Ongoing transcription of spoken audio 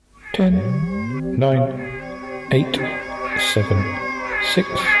10, 9, 8, 7, 6,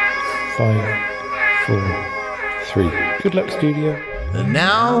 5, 4, 3. Good luck, studio. And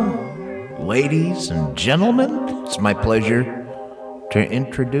now, ladies and gentlemen, it's my pleasure to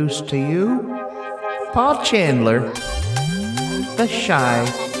introduce to you Paul Chandler, the Shy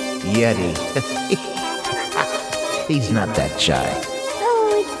Yeti. He's not that shy.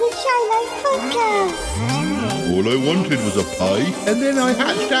 Oh, it's the Shy Life Podcast. All I wanted was a pie, and then I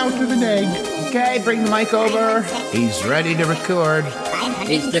hatched out of an egg. Okay, bring the mic over. He's ready to record.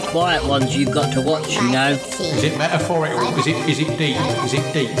 It's the quiet ones you've got to watch, you know. Is it metaphorical? Is it deep? Is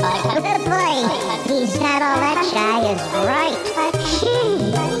it deep? Good boy. He's not all that shy as right.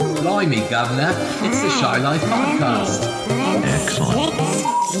 Blimey, Governor. It's the Shy Life Podcast. Excellent.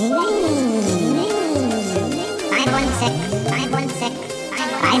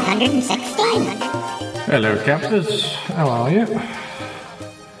 516. Hello, campers. How are you?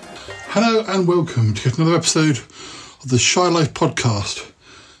 Hello and welcome to yet another episode of the Shy Life Podcast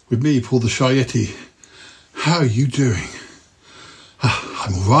with me, Paul the Shy Yeti. How are you doing?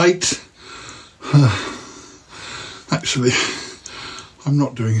 I'm alright. Actually, I'm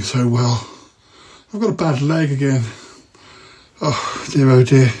not doing so well. I've got a bad leg again. Oh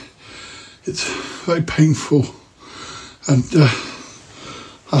dear. It's very painful. And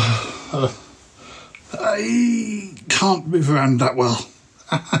I can't move around that well.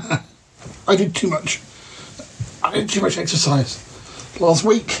 I did too much exercise last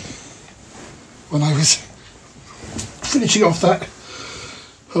week when I was finishing off that.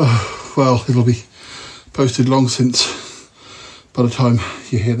 Oh, well, it'll be posted long since by the time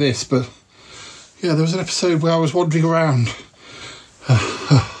you hear this, but yeah, there was an episode where I was wandering around.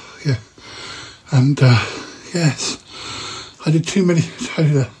 Yes, I did too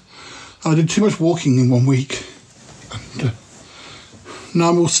much walking in 1 week, and now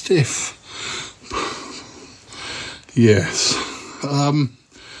I'm all stiff. Yes.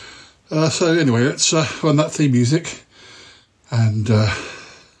 So anyway, let's run that theme music, and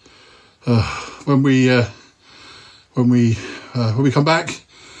when we come back,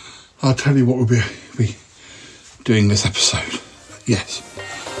 I'll tell you what we'll be doing this episode. Yes.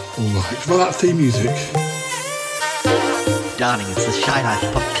 All right. Run that theme music. Darling, it's the Shy Life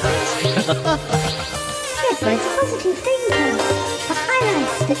Podcast. Good, positive thinking. The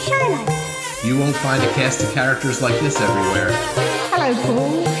highlights, the Shy Life. You won't find a cast of characters like this everywhere. Hello,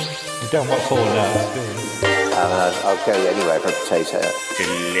 Paul. You don't want Paul now, do you? I'll go anywhere for a potato.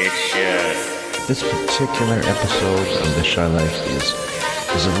 Delicious. This particular episode of The Shy Life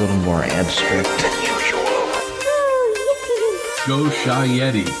is a little more abstract than usual. Oh, Go Shy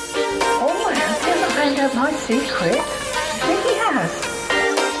Yeti. Oh, has he ever found out my secret? I think he has.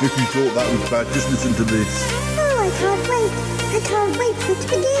 If you thought that was bad, just listen to this. Oh, I can't wait for it to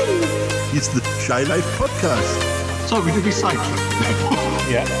begin. It's the Shy Life Podcast. So we're going to be cycling.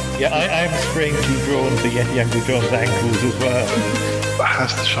 Yeah, I am strangely drawn to Yeti Uncle John's ankles as well. But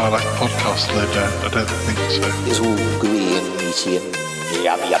has the Shy Life Podcast lived out? I don't think so. It's all gooey and meaty and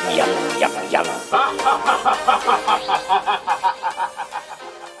yum.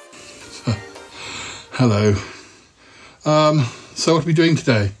 Hello. So what are we doing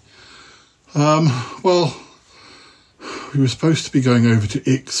today? Well, we were supposed to be going over to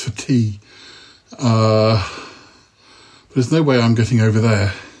Ix for tea. But there's no way I'm getting over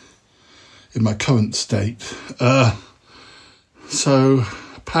there in my current state. So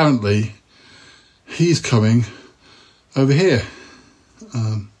apparently he's coming over here.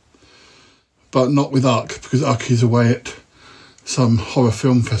 But not with Uck, because Uck is away at some horror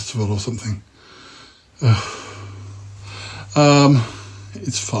film festival or something.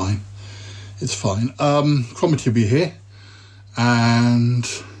 It's fine. Cromitty will be here, and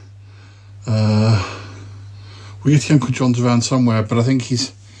we'll get Uncle John's around somewhere, but I think he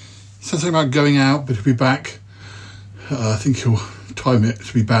said something about going out, but he'll be back. I think he'll time it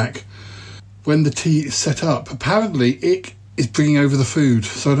to be back when the tea is set up. Apparently Ick is bringing over the food,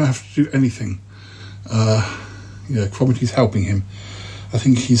 so I don't have to do anything. Cromitty's helping him. I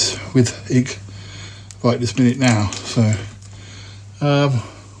think he's with Ick right this minute now, so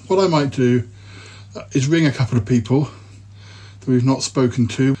what I might do is ring a couple of people that we've not spoken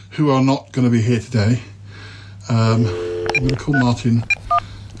to who are not going to be here today. I'm going to call Martin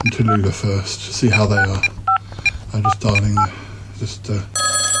and Tallulah first to see how they are. I'm just dialing just a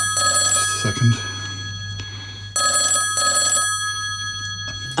second.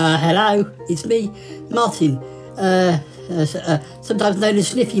 Hello, it's me, Martin. Sometimes known as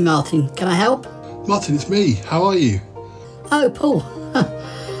Sniffy Martin. Can I help? Martin, it's me. How are you? Oh, Paul.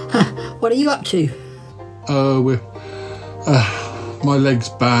 What are you up to? My leg's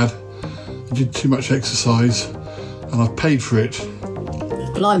bad. I did too much exercise and I've paid for it.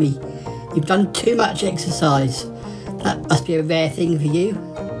 Blimey, you've done too much exercise. That must be a rare thing for you.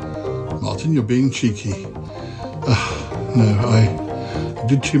 Martin, you're being cheeky. No, I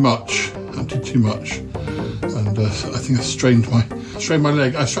did too much. I did too much. And I think I strained my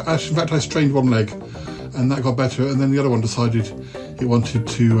leg. In fact, I strained one leg and that got better. And then the other one decided it wanted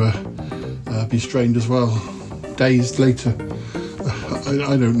to be strained as well. Days later.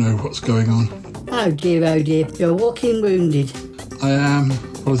 I don't know what's going on. Oh dear, you're walking wounded. I am.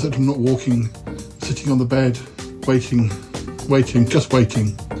 Well, except I'm not walking, sitting on the bed, waiting, just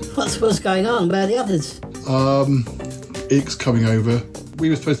waiting. What's going on? Where are the others? Ick's coming over. We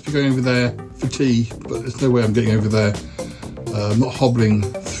were supposed to be going over there for tea, but there's no way I'm getting over there. I'm not hobbling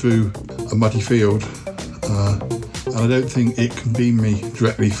through a muddy field. And I don't think it can beam me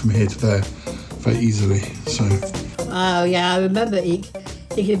directly from here to there very easily, so... Oh yeah, I remember Ick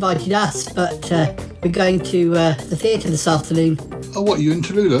invited us, but we're going to the theatre this afternoon. Oh, what, you in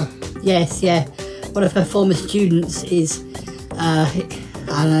Tallulah? Yes, yeah. One of her former students is, I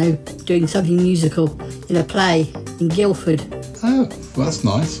don't know, doing something musical in a play in Guildford. Oh, well, that's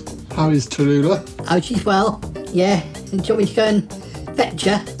nice. How is Tallulah? Oh, she's well, yeah. Do you want me to go and fetch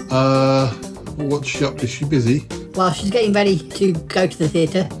her? What's she up to? Is she busy? Well, she's getting ready to go to the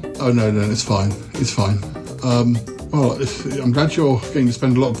theatre. Oh, no, it's fine. It's fine. Well, I'm glad you're going to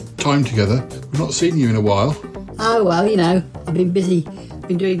spend a lot of time together. We've not seen you in a while. Oh, well, you know, I've been busy.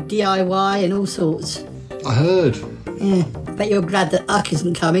 Been doing DIY and all sorts. I heard. Yeah, bet you're glad that Uck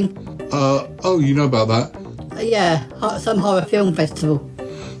isn't coming. Oh, you know about that? Yeah, some horror film festival.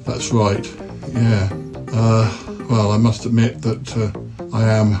 That's right, yeah. Well, I must admit that I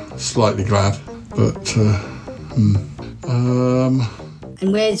am slightly glad, but,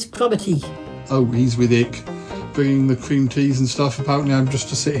 And where's Cromitty? Oh, he's with Ick, bringing the cream teas and stuff. Apparently I'm just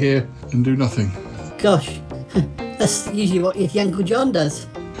to sit here and do nothing. Gosh, that's usually what your Uncle John does.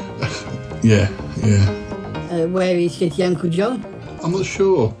 Yeah. Where is your Uncle John? I'm not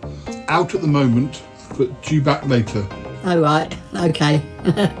sure. Out at the moment, but due back later. Oh, right, okay.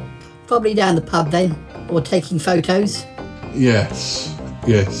 Probably down the pub then, or taking photos. Yes.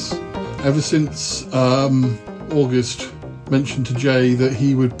 Ever since August mentioned to Jay that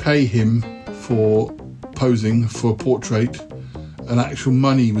he would pay him for posing for a portrait and actual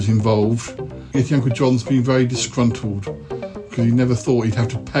money was involved, yet Uncle John's been very disgruntled because he never thought he'd have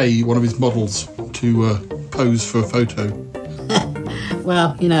to pay one of his models to pose for a photo.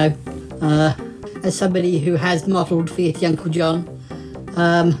 Well, you know, as somebody who has modelled for your Uncle John,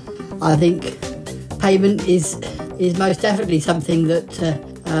 I think payment is most definitely something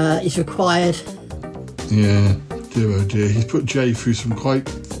that is required. Yeah, dear oh dear. He's put Jay through some quite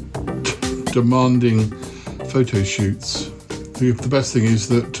demanding photo shoots. The best thing is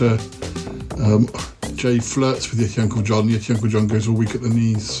that Jay flirts with Yeti Uncle John. Yeti Uncle John goes all weak at the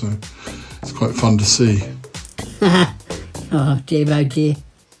knees, so it's quite fun to see. Oh dear.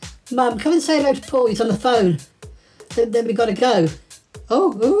 Mum, come and say hello to Paul. He's on the phone. Then we've got to go.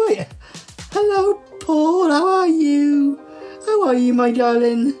 Oh, all right. Hello, Paul. How are you? How are you, my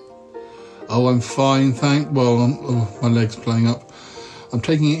darling? Oh, I'm fine, Well, my leg's playing up. I'm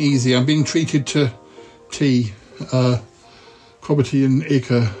taking it easy. I'm being treated to tea. Cromitty and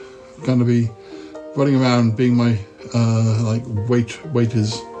Ick are going to be running around being my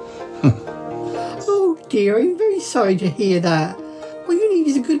waiters. Oh dear, I'm very sorry to hear that. What you need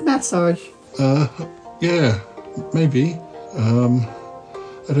is a good massage. Yeah, maybe.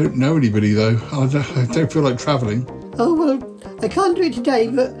 I don't know anybody though. I don't feel like travelling. Oh well, I can't do it today,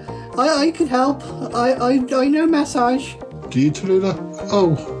 but I could help. I know massage. Do you, Tallulah?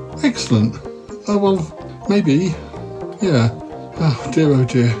 Oh, excellent. Oh well, maybe. Yeah. Oh dear.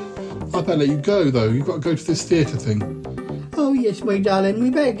 I better let you go though. You've got to go to this theatre thing. Oh yes, my darling, we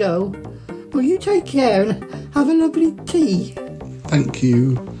better go. Well, you take care and have a lovely tea. Thank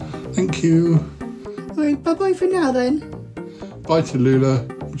you. Right, bye-bye for now then. Bye, Tallulah.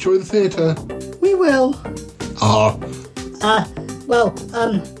 Enjoy the theatre. We will. Well,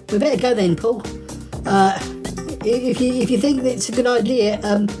 we better go then, Paul. If you think that it's a good idea,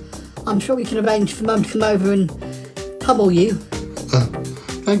 I'm sure we can arrange for Mum to come over and pummel you.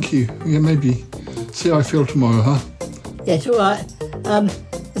 Thank you. Yeah, maybe. See how I feel tomorrow, huh? Yes, all right.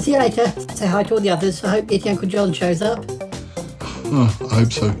 See you later. Say hi to all the others. I hope your Uncle John shows up. Oh, I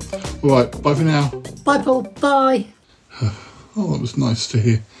hope so. All right, bye for now. Bye, Paul. Bye. Oh, that was nice to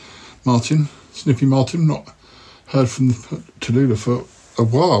hear. Martin, Snippy Martin, not heard from Tallulah for a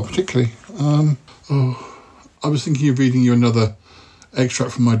while, particularly. I was thinking of reading you another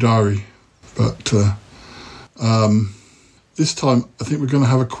extract from my diary, but this time I think we're going to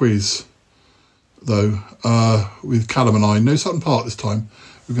have a quiz. though, with Callum and I. No Sutton Park this time.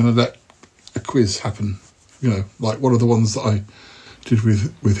 We're going to let a quiz happen. Like one of the ones that I did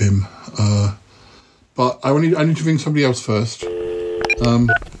with him. But I need to ring somebody else first. Got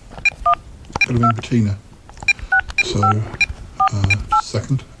to ring Bettina. So, just a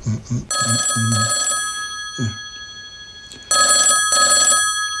second.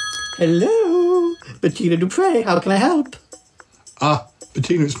 Hello, Bettina Dupre. How can I help?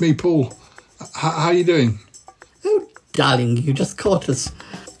 Bettina, it's me, Paul. How are you doing? Oh, darling, you just caught us.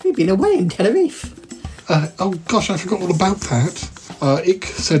 We've been away in Tenerife. Oh, gosh, I forgot all about that. Ick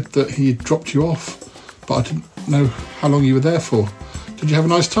said that he had dropped you off, but I didn't know how long you were there for. Did you have a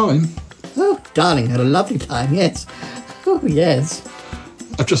nice time? Oh, darling, had a lovely time, yes. Oh, yes.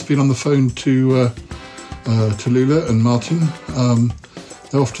 I've just been on the phone to Lula and Martin.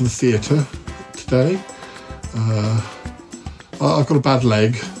 They're off to the theatre today. I've got a bad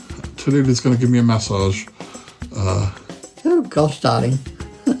leg. Tallulah's going to give me a massage. Oh, gosh, darling.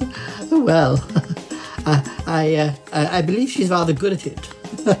 Oh, well. I believe she's rather good at it.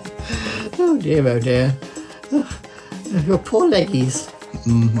 Oh, dear, oh, dear. Oh, your poor leggies. I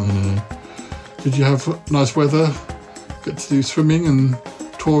know. Did you have nice weather? Get to do swimming and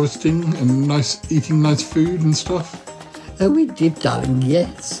touristing and eating nice food and stuff? Oh, we did, darling,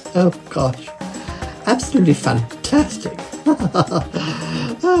 yes. Oh, gosh. Absolutely fantastic.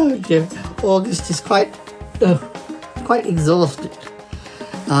 Oh, dear. August is quite exhausted.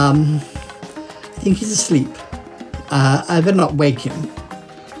 I think he's asleep. I better not wake him.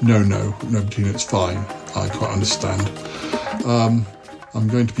 No, Bettina, it's fine. I quite understand. I'm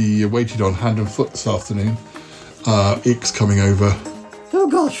going to be waited on hand and foot this afternoon. Ick's coming over. Oh,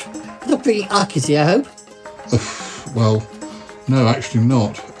 gosh. Not bringing Ark, is he, I hope? Well, no, actually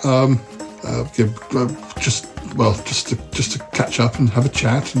not. Just to catch up and have a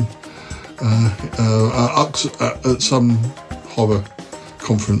chat, and Ark's at some horror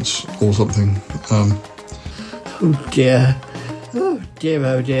conference or something. Oh dear, oh dear,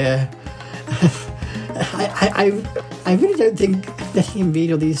 oh dear. I really don't think letting him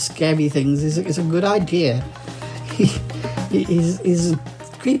read all these scary things is a good idea. He's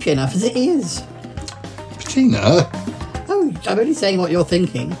creepy enough as it is. Bettina? Oh, I'm only saying what you're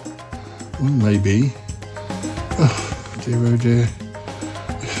thinking. Well, maybe. Oh dear.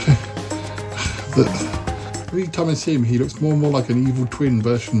 Every time I see him, he looks more and more like an evil twin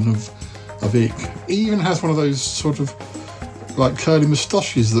version of Ick. He even has one of those sort of like curly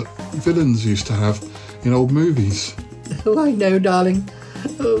moustaches that villains used to have in old movies. Oh, I know, darling.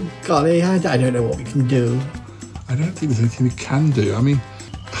 Oh, golly, I don't know what we can do. I don't think there's anything we can do. I mean,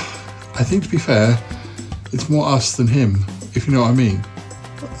 I think to be fair, it's more us than him, if you know what I mean.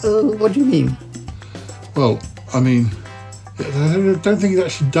 What do you mean? Well, I mean, I don't think he's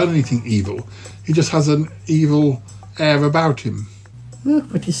actually done anything evil. He just has an evil air about him. Oh,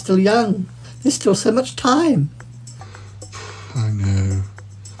 but he's still young. There's still so much time. I know.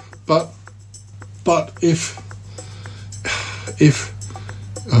 But if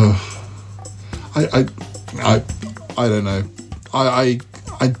I don't know. I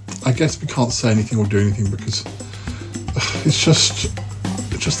guess we can't say anything or do anything because it's just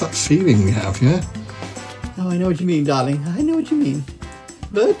that feeling we have, yeah? Oh, I know what you mean, darling. I know what you mean.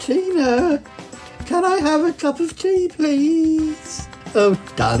 Bettina, can I have a cup of tea, please? Oh,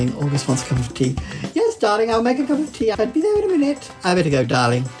 darling, August wants a cup of tea. Yes, darling, I'll make a cup of tea. I'll be there in a minute. I better go,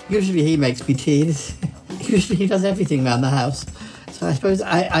 darling. Usually he makes me tea. Usually he does everything around the house. So I suppose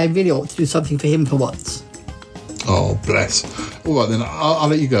I really ought to do something for him for once. Oh, bless. All right, then, I'll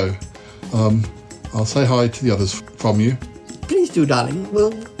let you go. I'll say hi to the others from you. Please do, darling.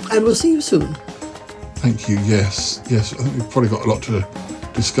 And we'll see you soon. Thank you, yes. I think we've probably got a lot to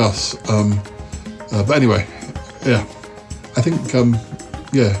discuss. But anyway, yeah. I think,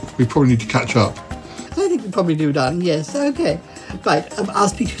 we probably need to catch up. I think we probably do, darling, yes. Okay. Right, I'll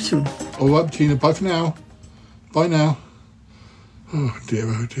speak to you soon. All right, Bettina, bye for now. Bye now. Oh, dear.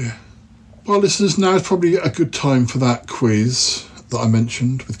 Well, listeners, now is probably a good time for that quiz that I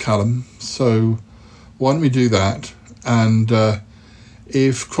mentioned with Callum. So why don't we do that? And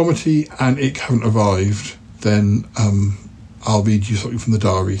if Cromitty and Ick haven't arrived, then I'll read you something from the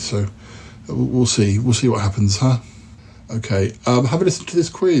diary. So we'll see. We'll see what happens, huh? Okay. Have a listen to this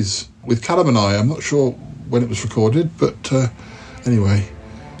quiz with Callum and I. I'm not sure when it was recorded, but anyway,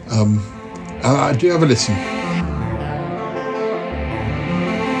 I do have a listen.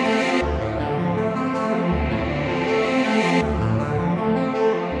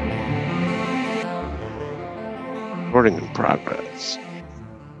 Recording in progress.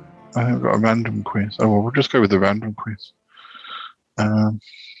 I think I've got a random quiz. Oh, well, we'll just go with the random quiz.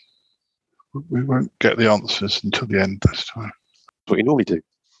 we won't get the answers until the end this time. That's what you normally do.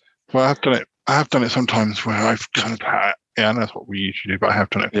 Well, I have done it sometimes where I've kind of had. Yeah, that's what we usually do, but I have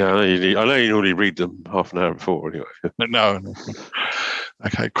done it. Yeah, I know you normally read them half an hour before anyway. No.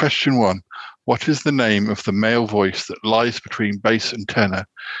 Okay, question 1. What is the name of the male voice that lies between bass and tenor?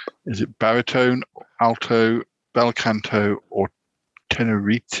 Is it baritone, alto, bel canto, or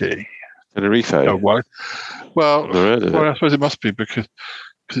tenorite? Tenerife. Oh, well, I I suppose it must be because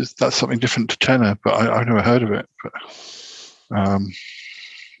that's something different to tenor, but I've never heard of it. But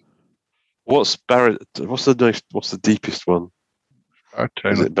what's the deepest one?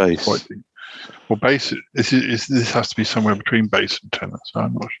 Baritone. Is it bass? Well, bass. This has to be somewhere between bass and tenor. So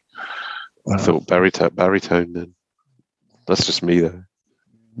I'm not sure. I thought baritone. Then that's just me though.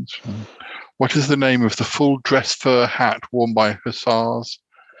 What is the name of the full dress fur hat worn by hussars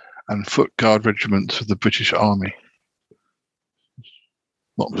and foot guard regiments of the British Army?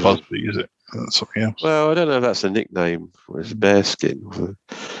 Not Busby, is it? That's something else. Well, I don't know if that's a nickname or it's bearskin.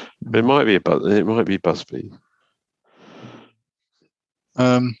 But it might be Busby.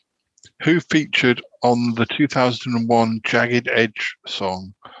 Who featured on the 2001 Jagged Edge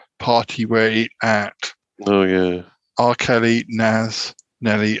song "Party Where It At"? Oh yeah. R. Kelly, Nas,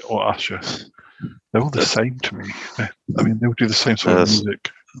 Nelly, or Usher? They're all the same to me. They all do the same sort of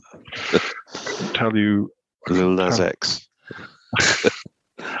music. I couldn't tell you. Lil Nas X.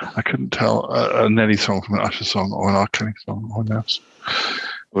 I couldn't tell a Nelly song from an Usher song or an R. Kelly song or Nas.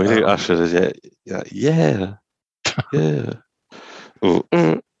 Well, you think Usher is yeah.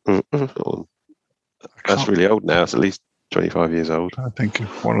 That's really old now. It's at least 25 years old. I think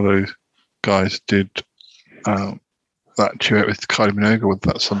if one of those guys did that duet with Kylie Minogue, or with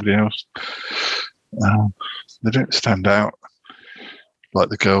that somebody else, they don't stand out like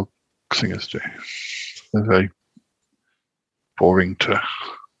the girl singers do. They're very boring to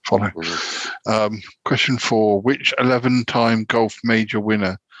follow. Question 4. Which 11-time golf major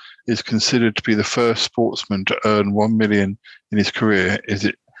winner is considered to be the first sportsman to earn $1 million in his career? Is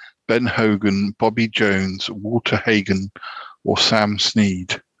it Ben Hogan, Bobby Jones, Walter Hagen, or Sam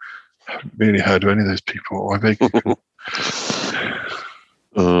Snead? I haven't really heard of any of those people. I vaguely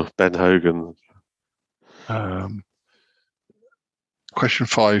Ben Hogan. Question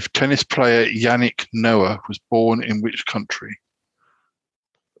 5. Tennis player Yannick Noah was born in which country?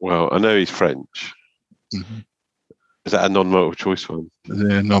 Well, I know he's French. Mm-hmm. Is that a non-multiple choice one?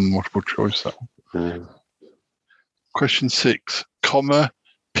 Yeah, non-multiple choice, that one. Question 6. Comma,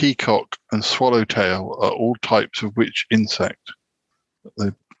 peacock, and swallowtail are all types of which insect?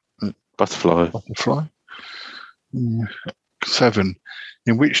 Butterfly. Butterfly. 7.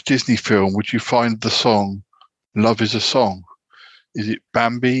 In which Disney film would you find the song "Love Is a Song"? Is it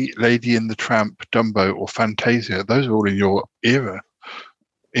Bambi, Lady and the Tramp, Dumbo, or Fantasia? Those are all in your eras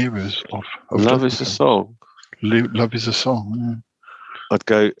of Love Is a Song. Love Is a Song. Yeah. I'd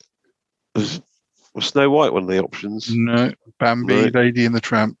go. Was Snow White one of the options? No, Bambi, Lady and the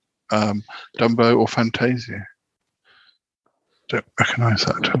Tramp, Dumbo, or Fantasia. Don't recognise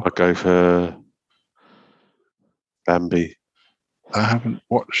that at all. I'd go for Bambi. I haven't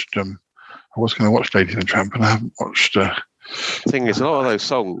watched I was going to watch Lady and the Tramp, and I haven't watched. The thing is, a lot of those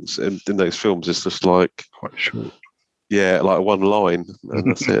songs in those films is just like quite short. Yeah, like one line, and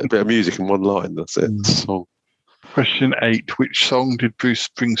that's it. A bit of music and one line. That's it. Song. Question 8. Which song did Bruce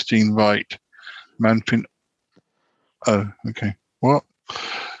Springsteen write? Manfred. Oh, okay. What?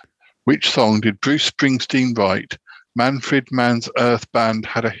 Which song did Bruce Springsteen write? Manfred Mann's Earth Band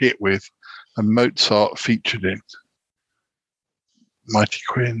had a hit with, and Mozart featured it. Mighty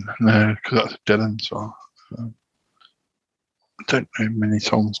Quinn. No, because that's a Dylan song. So, I don't know many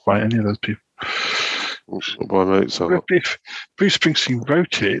songs by any of those people. By Mozart. If Bruce Springsteen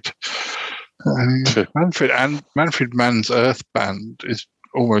wrote it, Manfred Mann's Earth Band is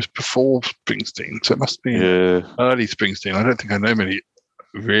almost before Springsteen, so it must be early Springsteen. I don't think I know many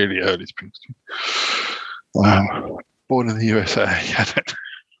really early Springsteen. Born in the USA. I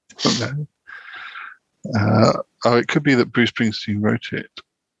don't know. It could be that Bruce Springsteen wrote it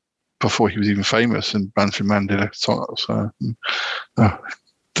before he was even famous, and Manfred Mann did a song. So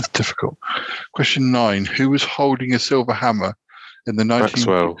that's difficult. Question 9. Who was holding a silver hammer in the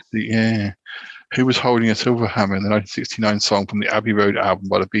 1960? Yeah. Who was holding a silver hammer in the 1969 song from the Abbey Road album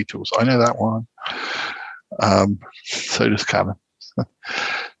by the Beatles? I know that one. So does Callum.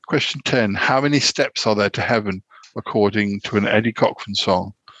 Question 10. How many steps are there to heaven according to an Eddie Cochran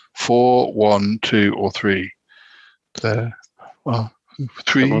song? 4, 1, 2, or 3? There. Well,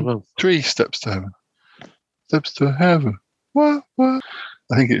 3 steps to heaven. Steps to heaven. What? I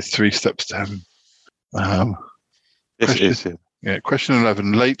think it's 3 steps to heaven. Yes, it is. Yeah. Question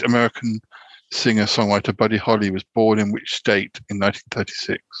 11. Late American singer-songwriter Buddy Holly was born in which state in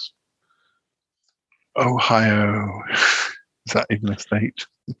 1936? Ohio. Is that even a state?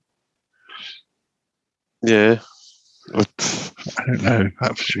 Yeah. I don't know.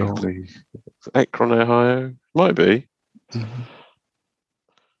 That's for sure. Akron, Ohio. Might be. Mm-hmm.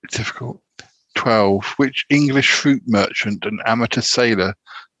 It's difficult. 12. Which English fruit merchant and amateur sailor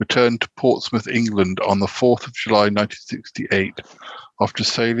returned to Portsmouth, England on the 4th of July 1968 after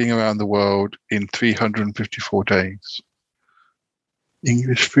sailing around the world in 354 days?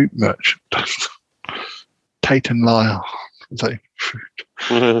 English fruit merchant. Tate and Lyle. Is that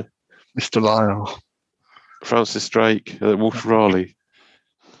fruit? Mr. Lyle. Francis Drake, Walter Raleigh.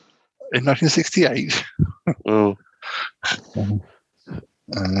 In 1968? Oh.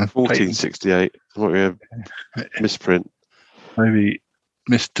 1468. Might be a misprint. Maybe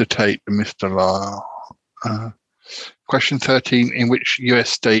Mr. Tate and Mr. Lyle. Question 13. In which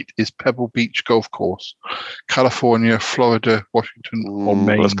US state is Pebble Beach Golf Course? California, Florida, Washington, or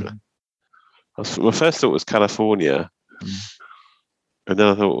Maine? My first thought was California. And then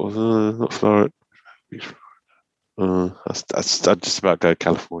I thought, not Florida. I'd just about go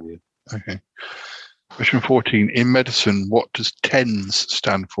California. Okay. Question 14. In medicine, what does TENS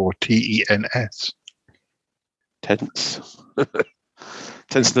stand for? TENS. Tense.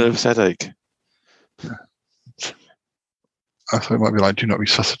 Tense nervous headache. I thought it might be like do not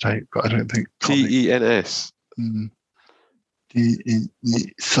resuscitate, but I don't think. TENS.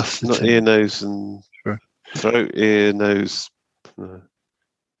 Resuscitate. Not ear, nose, and throat, ear, nose. No.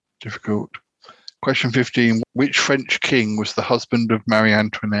 Difficult. Question 15. Which French king was the husband of Marie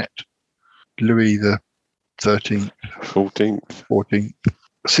Antoinette? Louis the 13th. 14th.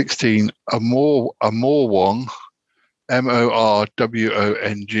 16. A Morwong, Morwong,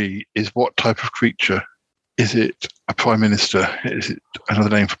 is what type of creature? Is it a prime minister? Is it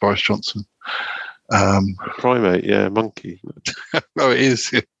another name for Boris Johnson? Primate, yeah, monkey. Oh, it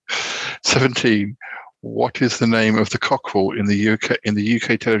is. 17. What is the name of the cockerel in the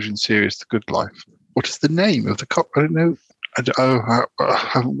UK television series The Good Life? What is the name of the cockerel? I don't know. I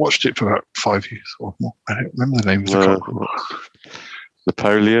haven't watched it for about 5 years or more. I don't remember the name of the cockerel.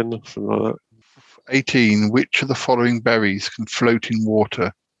 Napoleon, something like that. 18. Which of the following berries can float in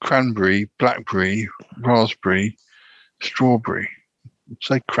water? Cranberry, blackberry, raspberry, strawberry. I'd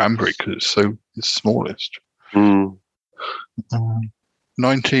say cranberry because it's smallest.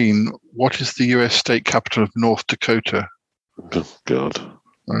 19. What is the US state capital of North Dakota? Oh, God.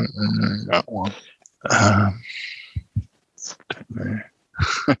 That one. I'm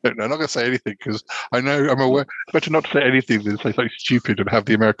not going to say anything because I'm aware. Better not to say anything than say something stupid and have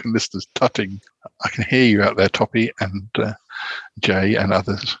the American listeners tutting. I can hear you out there, Toppy and Jay and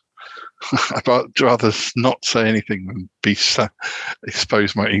others. I'd rather not say anything than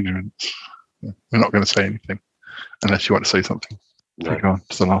expose my ignorance. We're not going to say anything unless you want to say something. No. Go on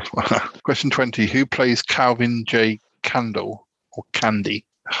to the last one. Question 20. Who plays Calvin J. Candle or Candy?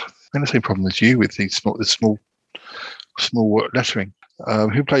 I'm the same problem as you with these small lettering.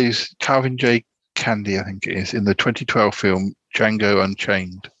 Who plays Calvin J. Candy? I think it is in the 2012 film Django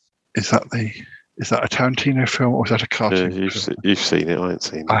Unchained. Is that a Tarantino film or is that a cartoon? You've seen it. I haven't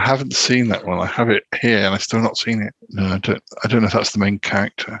seen it. I haven't seen that one. I have it here and I've still not seen it. No, I don't know if that's the main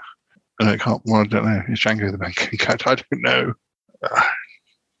character. No, I don't know. Is Django the main character? I don't know.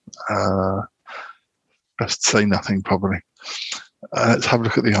 Best say nothing probably. Let's have a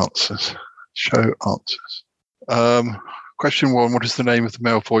look at the answers. Show answers. Question 1. What is the name of the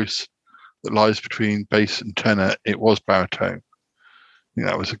male voice that lies between bass and tenor? It was baritone. I think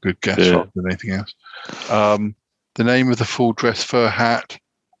that was a good guess rather than anything else. The name of the full dress fur hat?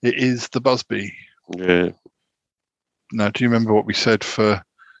 It is the Busby. Yeah. Now, do you remember what we said for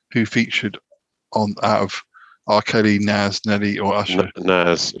who featured out of R. Kelly, Nas, Nelly, or Usher?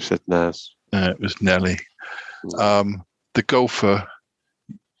 Nas. You said Nas. It was Nelly. The golfer,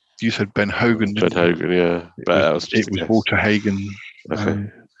 you said Ben Hogan. Ben Hogan, yeah. It was Walter Hagen. Okay.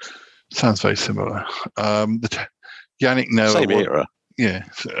 Sounds very similar. Yannick Noah. Same era. Yeah.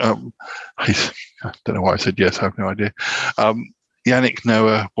 I don't know why I said yes. I have no idea. Yannick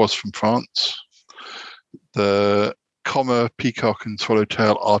Noah was from France. The comma, peacock, and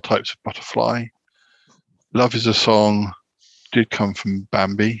swallowtail are types of butterfly. Love is a Song did come from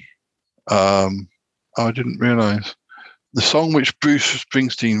Bambi. I didn't realise. The song which Bruce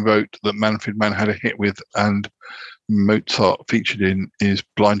Springsteen wrote that Manfred Mann had a hit with and Mozart featured in is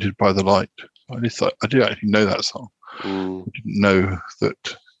Blinded by the Light. I did actually know that song. I didn't know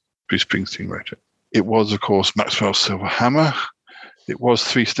that Bruce Springsteen wrote it. It was, of course, Maxwell's Silver Hammer. It was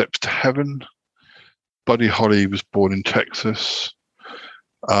 3 Steps to Heaven. Buddy Holly was born in Texas.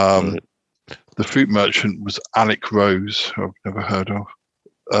 The fruit merchant was Alec Rose, who I've never heard of.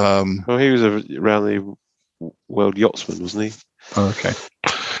 He was around the World Yachtsman, wasn't he? Oh, okay.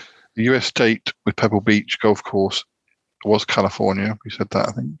 The US state with Pebble Beach golf course was California. We said that,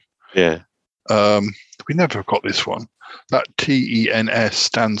 I think. Yeah. We never got this one. That TENS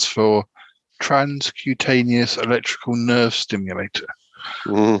stands for Transcutaneous Electrical Nerve Stimulator.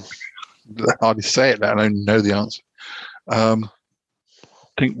 I hardly say it, let alone know the answer. I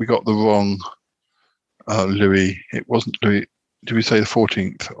think we got the wrong Louis. It wasn't Louis. Did we say the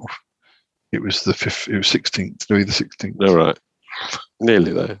 14th? It was the 5th. It was 16th. Louis the 16th. All right.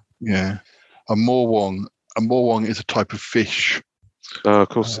 Nearly though. Yeah. A morwong. A morwong is a type of fish. Oh, of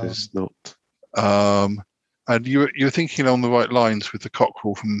course it's not. And you're thinking along the right lines with the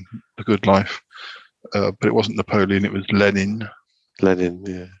cockerel from The Good Life, but it wasn't Napoleon. It was Lenin. Lenin,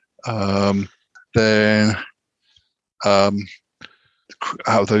 yeah. Then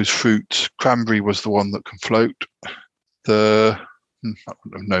out of those fruits, cranberry was the one that can float. I wouldn't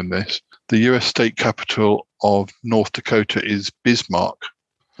have known this. The US state capital of North Dakota is Bismarck.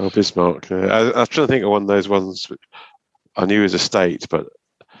 Oh, Bismarck. I was trying to think of one of those ones which I knew was a state, but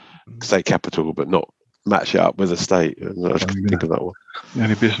state capital, but not match it up with a state. And I was think of that one. The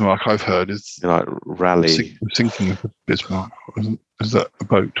only Bismarck I've heard is like Raleigh. Sinking of Bismarck. Is that a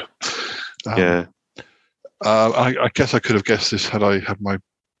boat? Yeah. I guess I could have guessed this had I had my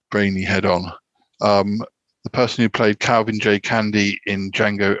brainy head on. The person who played Calvin J. Candy in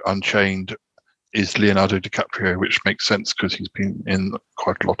Django Unchained is Leonardo DiCaprio, which makes sense because he's been in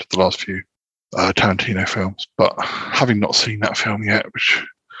quite a lot of the last few Tarantino films. But having not seen that film yet,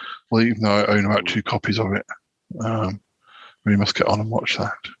 even though I own about 2 copies of it, we must get on and watch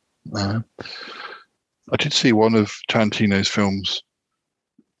that. I did see one of Tarantino's films,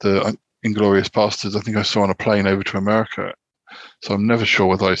 the Inglourious Basterds. I think I saw on a plane over to America. So I'm never sure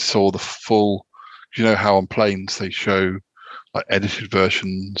whether I saw the full. You know how on planes they show like edited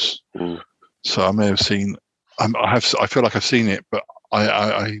versions. So I may have seen. I feel like I've seen it, but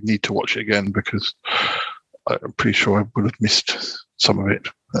I need to watch it again because I'm pretty sure I would have missed some of it.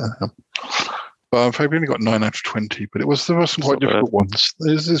 But I'm afraid we only got 9 out of 20. But there were some quite difficult ones.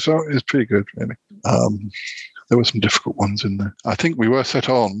 It's pretty good, really. There were some difficult ones in there. I think we were set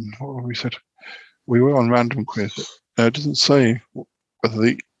on. What we said? We were on random quiz. It doesn't say whether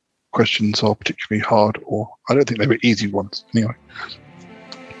the questions are particularly hard or I don't think they were easy ones anyway.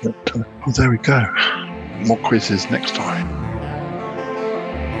 But there we go. More quizzes next time.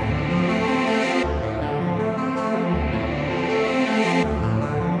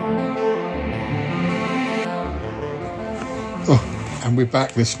 Oh, and we're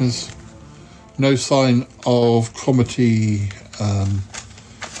back, listeners. No sign of Cromitty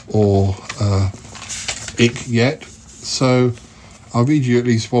or ick yet, so I'll read you at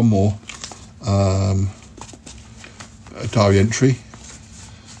least one more diary entry.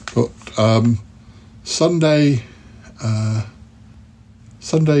 But Sunday,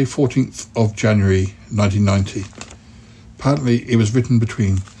 14th of January 1990. Apparently it was written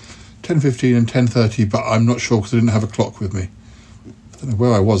between 10:15 and 10:30, but I'm not sure because I didn't have a clock with me. I don't know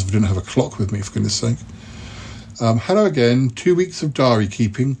where I was if I didn't have a clock with me, for goodness sake. Hello again, 2 weeks of diary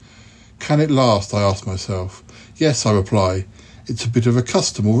keeping. Can it last, I ask myself. Yes, I reply. It's a bit of a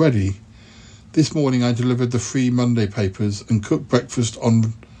custom already. This morning I delivered the free Monday papers and cooked breakfast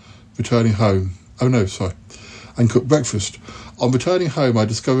on returning home. Oh no, sorry. And cooked breakfast. On returning home I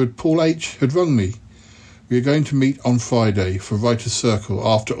discovered Paul H. had rung me. We are going to meet on Friday for Writer's Circle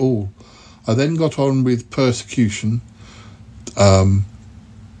after all. I then got on with Persecution.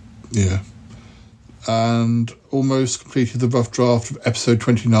 And almost completed the rough draft of episode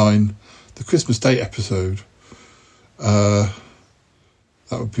 29, the Christmas Day episode.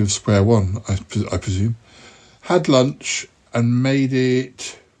 That would be of Square One, I presume. Had lunch and made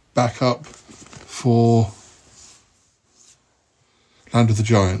it back up for Land of the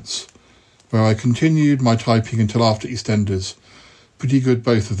Giants, where I continued my typing until after EastEnders. Pretty good,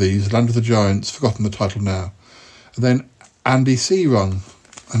 both of these. Land of the Giants, forgotten the title now. And then Andy C. rung.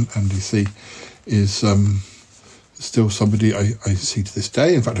 And Andy C. is still somebody I see to this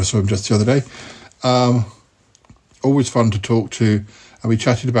day. In fact, I saw him just the other day. Always fun to talk to. And we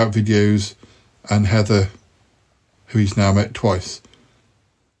chatted about videos and Heather, who he's now met twice.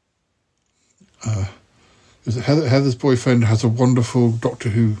 Heather's boyfriend has a wonderful Doctor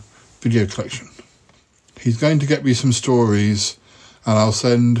Who video collection. He's going to get me some stories and I'll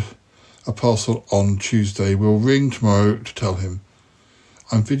send a parcel on Tuesday. We'll ring tomorrow to tell him.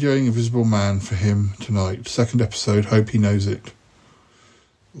 I'm videoing Invisible Man for him tonight. 2nd episode, hope he knows it.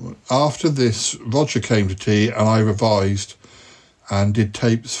 After this, Roger came to tea and I revised and did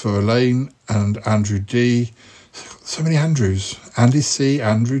tapes for Elaine and Andrew D. So many Andrews. Andy C,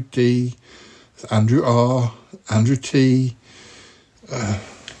 Andrew D, Andrew R, Andrew T.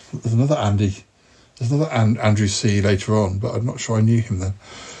 There's another Andy. There's another Andrew C later on, but I'm not sure I knew him then.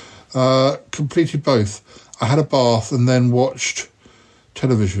 Completed both. I had a bath and then watched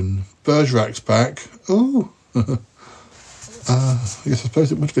television. Bergerak's back. Oh. Yes, I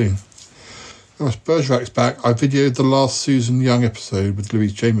suppose it would be. Yes, Bergerak's back. I videoed the last Susan Young episode with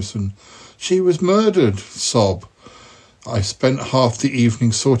Louise Jameson. She was murdered. Sob. I spent half the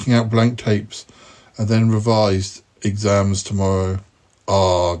evening sorting out blank tapes and then revised exams tomorrow.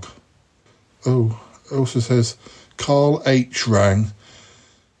 Arg. Oh, it also says Carl H. rang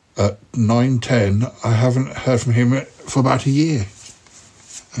at 9:10. I haven't heard from him for about a year.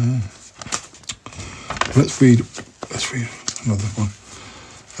 Let's read another one.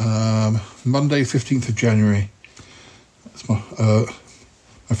 Monday, 15th of January. That's my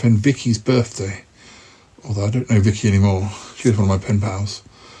friend Vicky's birthday. Although I don't know Vicky anymore. She was one of my pen pals.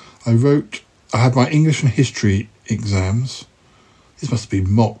 I had my English and history exams. These must be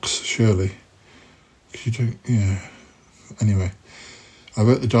mocks, surely. Anyway. I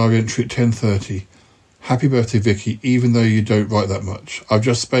wrote the diary entry at 10:30. Happy birthday, Vicky, even though you don't write that much. I've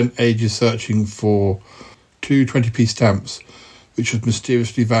just spent ages searching for 2 20p stamps, which had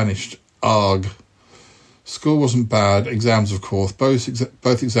mysteriously vanished. Arg. School wasn't bad. Exams, of course.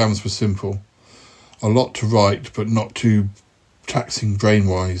 Both exams were simple. A lot to write, but not too taxing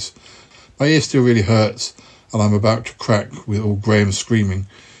brain-wise. My ear still really hurts, and I'm about to crack with all Graham screaming.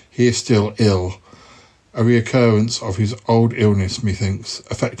 He is still ill. A reoccurrence of his old illness, methinks,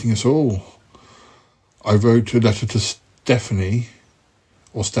 affecting us all. I wrote a letter to Stephanie,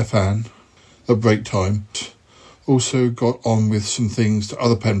 or Stefan, at break time. Also got on with some things to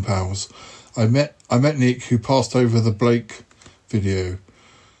other pen pals. I met Nick, who passed over the Blake video.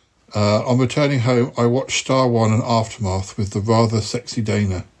 On returning home, I watched Star One and Aftermath with the rather sexy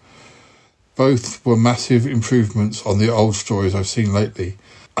Dana. Both were massive improvements on the old stories I've seen lately.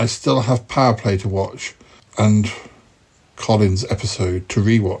 I still have Power Play to watch and Colin's episode to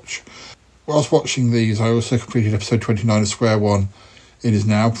rewatch. Whilst watching these, I also completed episode 29 of Square One. It is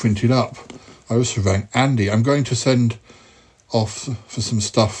now printed up. I also rang Andy. I'm going to send off for some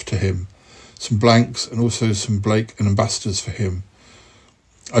stuff to him. Some blanks and also some Blake and ambassadors for him.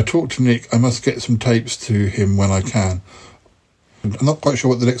 I talked to Nick. I must get some tapes to him when I can. I'm not quite sure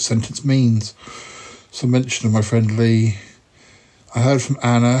what the next sentence means. Some mention of my friend Lee. I heard from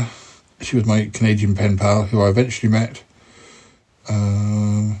Anna. She was my Canadian pen pal, who I eventually met.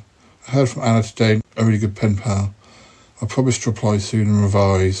 I heard from Anna today, a really good pen pal. I promised to reply soon and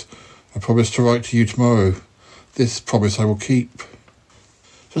revise. I promised to write to you tomorrow. This promise I will keep.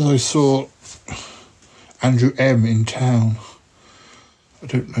 As I saw Andrew M. in town. I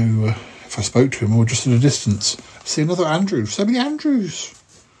don't know if I spoke to him or just at a distance. I see another Andrew. So many Andrews.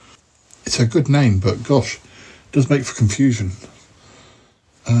 It's a good name, but gosh, it does make for confusion.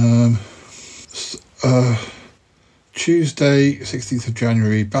 Tuesday, 16th of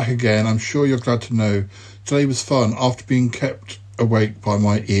January, back again. I'm sure you're glad to know. Today was fun after being kept awake by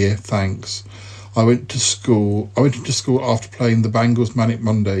my ear, thanks. I went into school after playing the Bangles Manic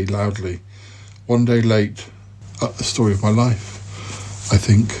Monday loudly. One day late. The story of my life, I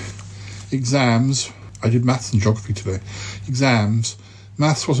think. Exams. I did maths and geography today. Exams.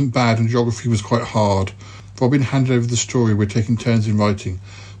 Maths wasn't bad and geography was quite hard. Robin handed over the story. We're taking turns in writing,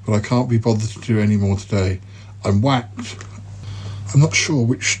 but I can't be bothered to do any more today. I'm whacked. I'm not sure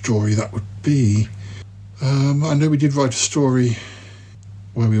which story that would be. I know we did write a story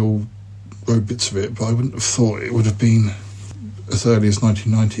where we all wrote bits of it, but I wouldn't have thought it would have been as early as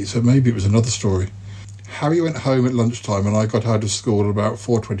 1990, so maybe it was another story. Harry went home at lunchtime and I got out of school at about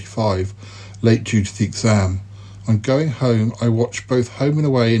 4:25, late due to the exam. On going home, I watched both Home and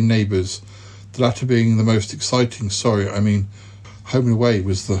Away and Neighbours, the latter being the most exciting. Home and Away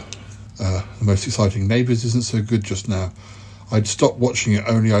was the most exciting. Neighbours isn't so good just now. I'd stopped watching it,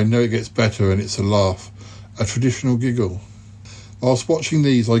 only I know it gets better and it's a laugh. A traditional giggle. Whilst watching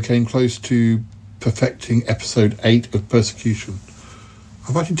these, I came close to perfecting episode 8 of Persecution.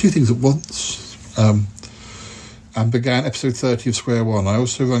 I'm writing two things at once. And began episode 30 of Square One. I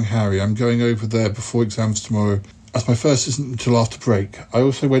also rang Harry. I'm going over there before exams tomorrow, as my first isn't until after break. I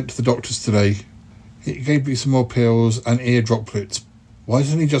also went to the doctor's today. He gave me some more pills and ear droplets. Why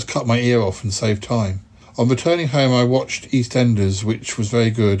doesn't he just cut my ear off and save time? On returning home, I watched EastEnders, which was very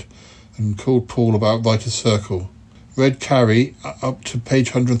good, and called Paul about Writer's Circle. Read Carrie, up to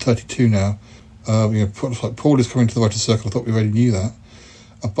page 132 now. Paul is coming to the Writer's Circle. I thought we already knew that.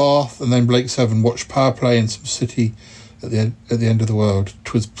 A bath, and then Blake 7. Watched Power Play and some City at the end of the world.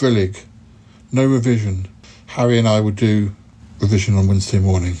 'Twas brillig. No revision. Harry and I will do revision on Wednesday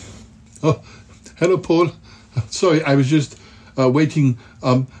morning. Oh, hello, Paul. Sorry, I was just waiting.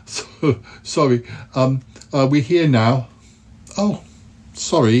 Sorry. We're here now. Oh,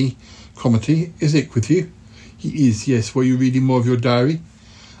 sorry, Cromitty. Is Ick with you? He is, yes. Were you reading more of your diary?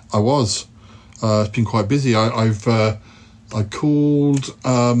 I was. It's been quite busy. I called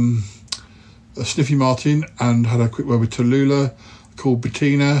Sniffy Martin and had a quick word with Tallulah. Called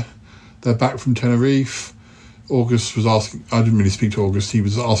Bettina. They're back from Tenerife. August was asking. I didn't really speak to August. He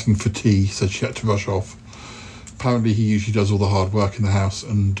was asking for tea, so she had to rush off. Apparently, he usually does all the hard work in the house,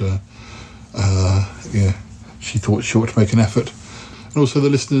 and she thought she ought to make an effort. And also, the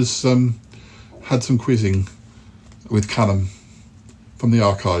listeners had some quizzing with Callum from the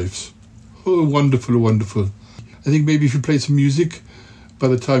archives. Oh, wonderful, wonderful. I think maybe if you play some music, by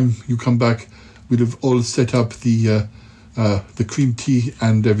the time you come back, we'd have all set up the cream tea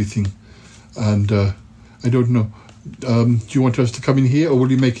and everything. And I don't know. Do you want us to come in here, or will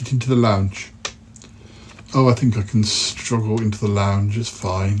you make it into the lounge? Oh, I think I can struggle into the lounge. It's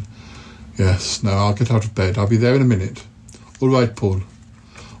fine. Yes, no, I'll get out of bed. I'll be there in a minute. All right, Paul.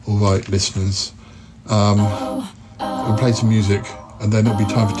 All right, listeners. We'll play some music, and then it'll be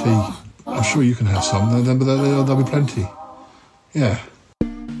time for tea. I'm sure you can have some. There'll be plenty. Yeah.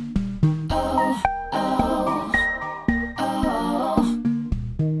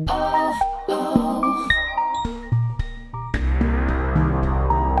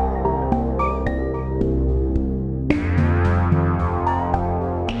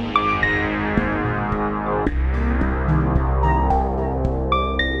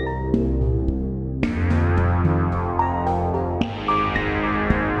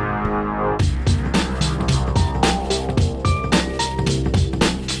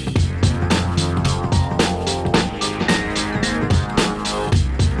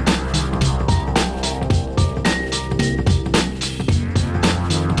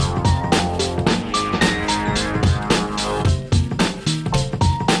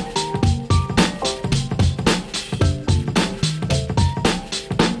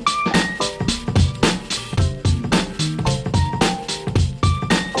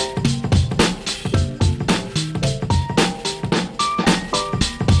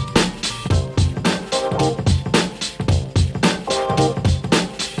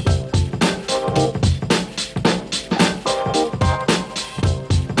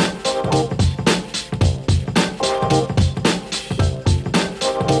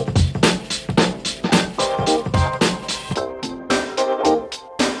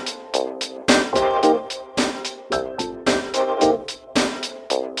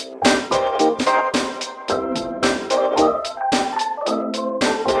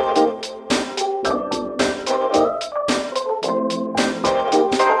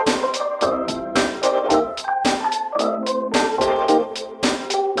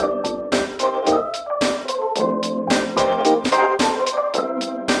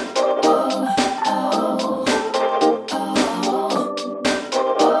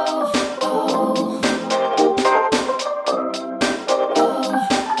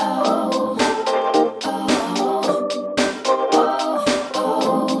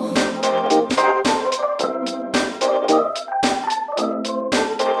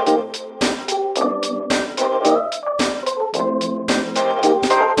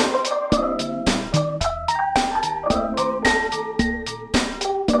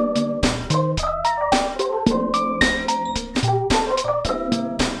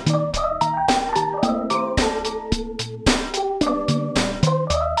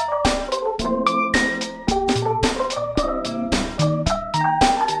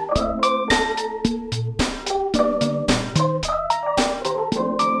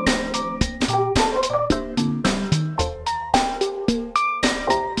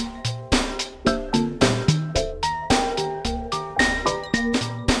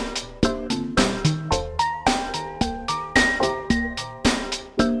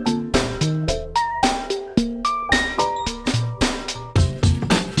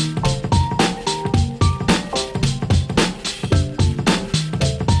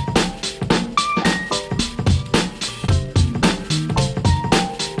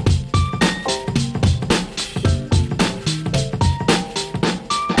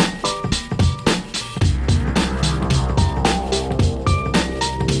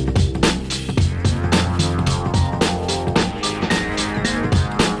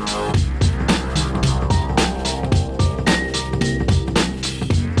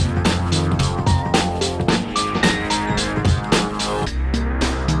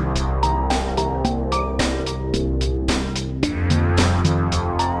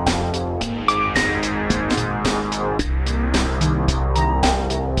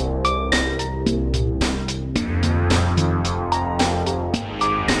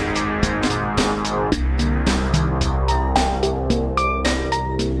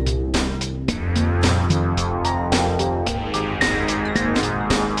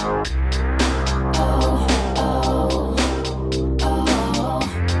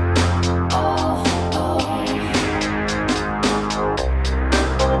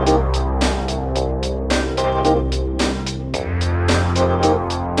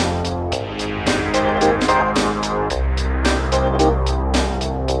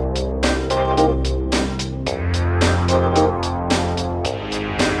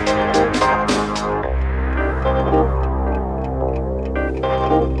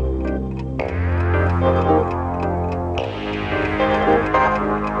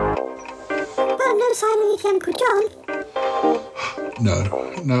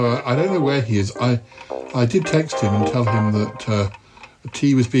 No, I don't know where he is. I did text him and tell him that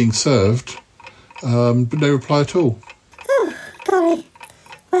tea was being served, but no reply at all. Oh, golly.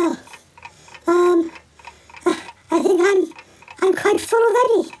 Well, I think I'm quite full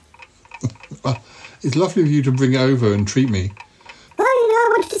already. Well, it's lovely of you to bring it over and treat me. Well, I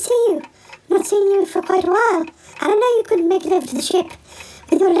wanted to see you. I've not seen you for quite a while. And I know you couldn't make it over to the ship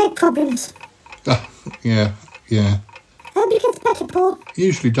with your leg problems. Yeah. I hope it gets better, Paul. It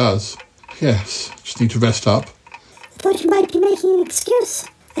usually does. Yes, just need to rest up. I thought you might be making an excuse.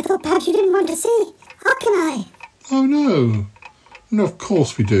 I thought perhaps you didn't want to see. How can I? Oh, no. No, of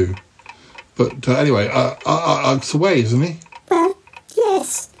course we do. But anyway, Ug's away, isn't he? Well,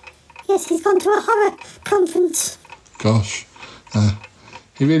 yes. Yes, he's gone to a horror conference. Gosh.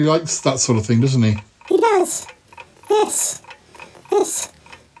 He really likes that sort of thing, doesn't he? He does. Yes.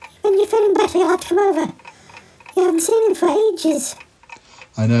 When you're feeling better, you'll have to come over. You haven't seen him for ages.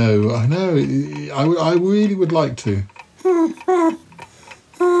 I know. I really would like to.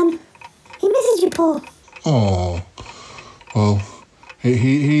 He misses you, Paul. Oh. Well,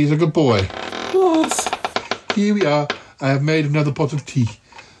 he's a good boy. Yes. Here we are. I have made another pot of tea.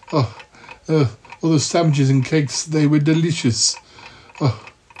 All those sandwiches and cakes, they were delicious. Oh.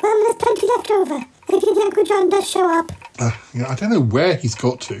 Well, there's plenty left over. If Uncle John does show up. I don't know where he's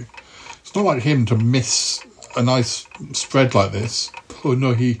got to. It's not like him to miss a nice spread like this. Oh,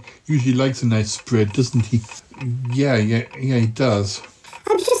 no, he usually likes a nice spread, doesn't he? Yeah, he does.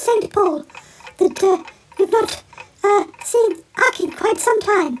 I was just saying to Paul that you've not seen Aki in quite some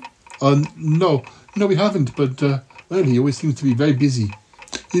time. No, we haven't, but, well, he always seems to be very busy.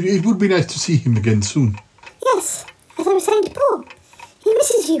 It would be nice to see him again soon. Yes, as I was saying to Paul, he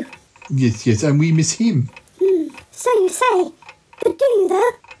misses you. Yes, and we miss him. So you say, but do you,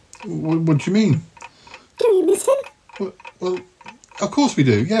 though? What do you mean? Do you miss him? Well, of course we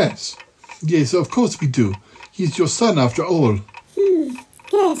do, yes. Yes, of course we do. He's your son, after all.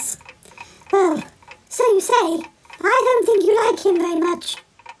 Yes. Well, so you say. I don't think you like him very much.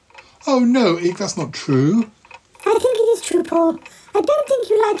 Oh, no, Ig, that's not true. I think it is true, Paul. I don't think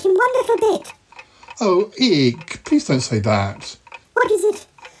you like him one little bit. Oh, Ig, please don't say that. What is it?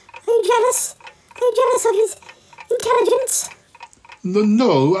 Are you jealous? Are you jealous of his intelligence?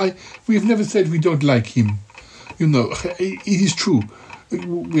 No, we've never said we don't like him. You know, it is true.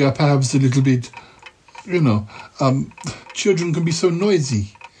 We are perhaps a little bit, children can be so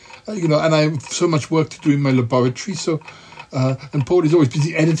noisy. And I have so much work to do in my laboratory, so, and Paul is always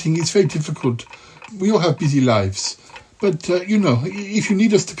busy editing. It's very difficult. We all have busy lives. But, if you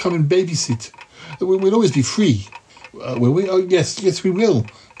need us to come and babysit, we'll always be free. Will we? Oh, yes, we will.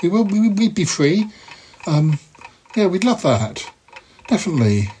 We'll be free. We'd love that.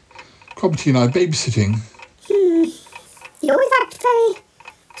 Definitely. Crobbity and I babysitting. You always act very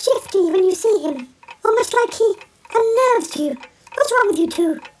shifty when you see him. Almost like he unnerves you. What's wrong with you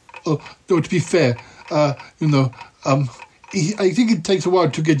two? Oh, no, to be fair, I think it takes a while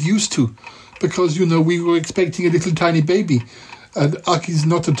to get used to. Because, we were expecting a little tiny baby. And Aki's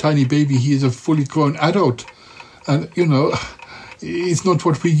not a tiny baby. He is a fully grown adult. And, it's not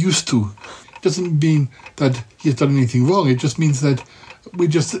what we're used to. It doesn't mean that he has done anything wrong. It just means that we're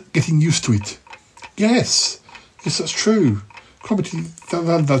just getting used to it. Yes, that's true. Crobbity,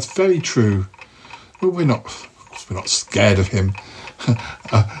 that's very true. Well, we're not scared of him.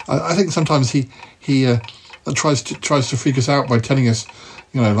 I think sometimes he tries to freak us out by telling us,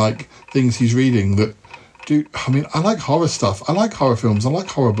 like things he's reading that do. I mean, I like horror stuff. I like horror films. I like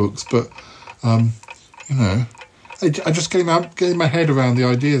horror books, but I just getting my head around the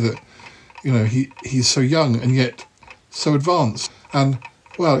idea that he's so young and yet so advanced. And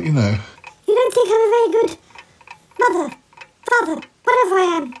well, You don't think I'm a very good mother, father, whatever I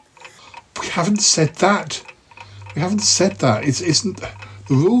am. We haven't said that. It's the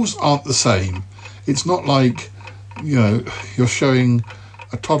rules aren't the same. It's not like you're showing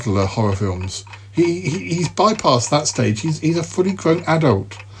a toddler horror films. He's bypassed that stage. He's a fully grown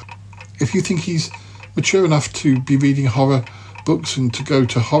adult. If you think he's mature enough to be reading horror books and to go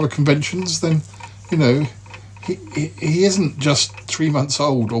to horror conventions, then he isn't just 3 months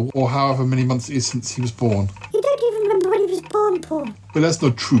old or however many months it is since he was born. You don't even remember when he was born, Paul. Well, that's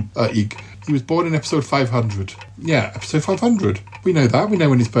not true, Ig. He was born in episode 500. Yeah, episode 500. We know that. We know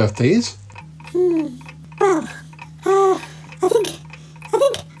when his birthday is. Well, I think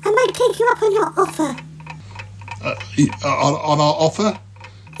I might take you up on your offer. On our offer?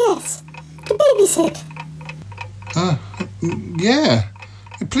 Yes, to babysit. Yeah.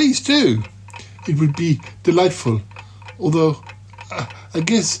 Please do. It would be delightful. Although, I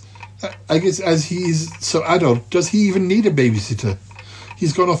guess as he is so adult, does he even need a babysitter?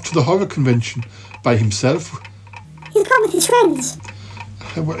 He's gone off to the horror convention by himself. He's gone with his friends.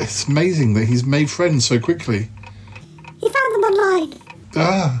 Well, it's amazing that he's made friends so quickly. He found them online.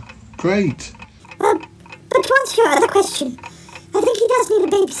 Ah, great. But to answer your other question, I think he does need a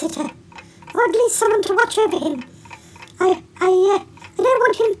babysitter. Or at least someone to watch over him. I don't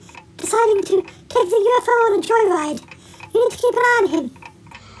want him deciding to take the UFO on a joyride. You need to keep an eye on him.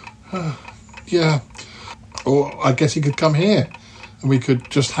 Yeah. Or I guess he could come here and we could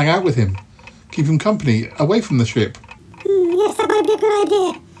just hang out with him. Keep him company, away from the ship. Yes, that might be a good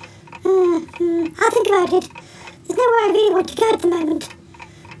idea. I'll think about it. There's nowhere I really want to go at the moment.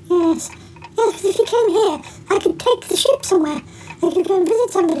 Yes, because if he came here, I could take the ship somewhere. I could go and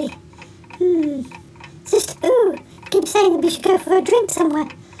visit somebody. Sister keeps saying that we should go for a drink somewhere.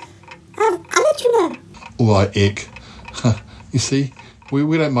 I'll let you know. All right, Ick. You see,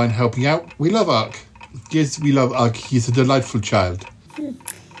 we don't mind helping out. We love Ark. Yes, we love Ark. He's a delightful child.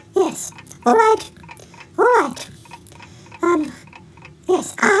 Yes. All right.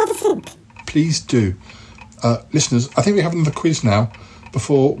 Yes, I'll have a think. Please do. Listeners, I think we have another quiz now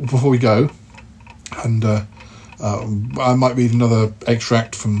before we go. And I might read another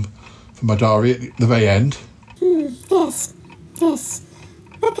extract from my diary at the very end. Yes.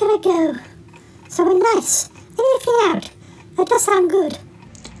 Where can I go? Somewhere nice. Anything out? That does sound good.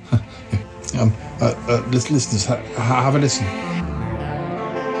 Listeners, have a listen.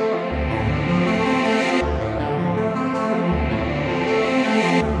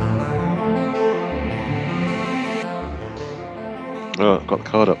 Oh, I've got the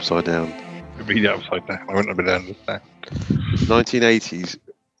card upside down. Read it upside down. I wouldn't have been able to understand. 1980s.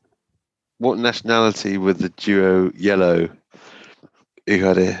 What nationality were the duo Yellow, who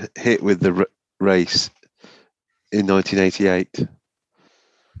had a hit with the race in 1988?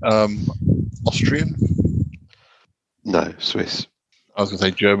 Austrian? No, Swiss. I was going to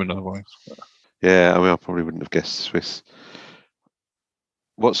say German otherwise. Yeah, I probably wouldn't have guessed Swiss.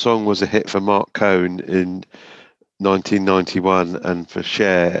 What song was a hit for Mark Cohn in 1991 and for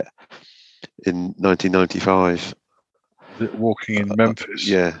Cher in 1995? Is it Walking in Memphis?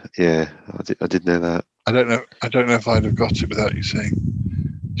 Yeah, I did know that. I don't know if I'd have got it without you saying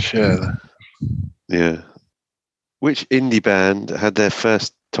Cher. Yeah. Which indie band had their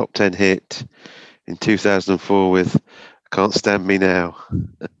first top 10 hit in 2004 with Can't Stand Me Now?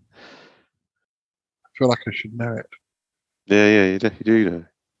 I feel like I should know it. Yeah, you do know.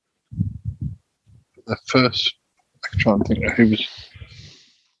 The first, I'm trying to think of who was.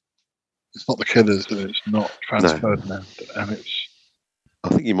 It's not the Killers, and it's not Franz Ferdinand, and it's. I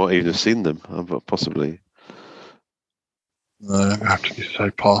think you might even have seen them, possibly. No, I have to say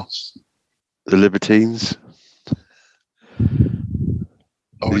pass. The Libertines.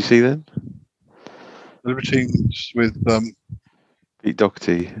 Did you see them? The Libertines with Pete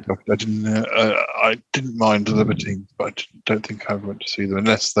Doherty. I didn't mind the Libertines, but I don't think I went to see them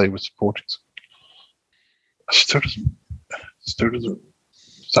unless they were supporting. Still doesn't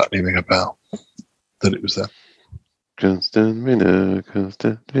exactly ring a bell that it was them. Constant winner. I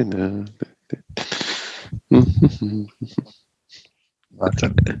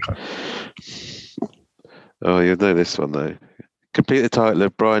don't think Oh, you'll know this one though. Complete the title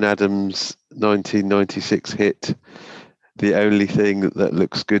of Bryan Adams' 1996 hit, "The Only Thing That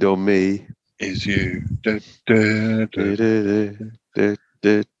Looks Good on Me Is You." It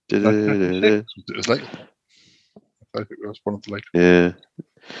was late. I think it was one of the later. Yeah.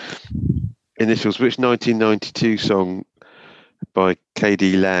 Initials. Which 1992 song by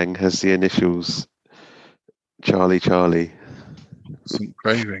K.D. Lang has the initials Charlie Charlie? Some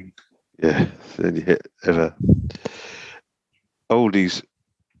Craving. Yeah, it's the only hit ever. Oldies.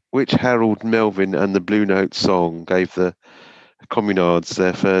 Which Harold Melvin and the Blue Note song gave the Communards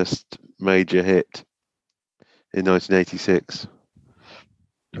their first major hit in 1986?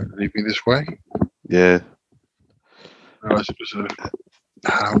 Don't Leave Me This Way. Yeah. I realised it was a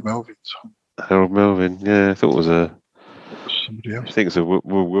Harold Melvin song. Harold Melvin. Yeah, I thought it was somebody else. I think it's a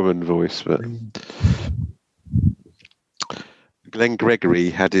woman voice, but. Glenn Gregory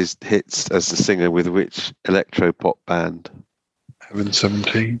had his hits as the singer with which electro-pop band? Heaven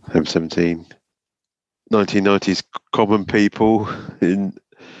 17. Heaven 17. 1990s Common People in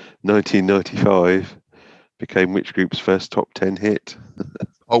 1995 became which group's first top 10 hit?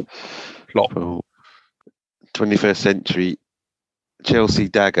 Flop. 21st Century Chelsea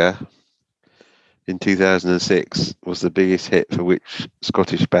Dagger in 2006 was the biggest hit for which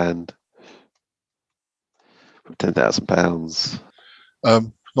Scottish band? £10,000. Not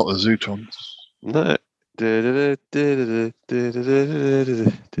the Zootons. No. I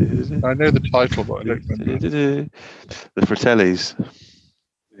know the title, but I don't remember. The Fratellis.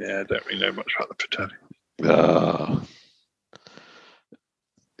 Yeah, I don't really know much about the Fratelli.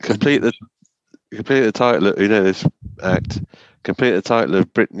 Complete the title of, you know this act. Complete the title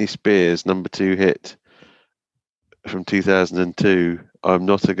of Britney Spears' number 2 hit from 2002. I'm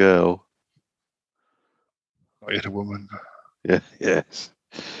Not a Girl. Not yet a woman. Yeah. Yes.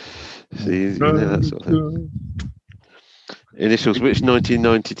 See, you know that sort of thing. Initials. Which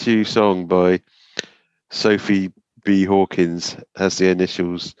 1992 song by Sophie B. Hawkins has the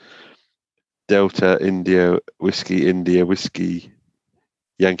initials Delta India Whiskey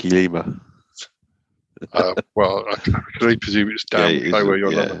Yankee Lima? Well, I can only presume it's down the where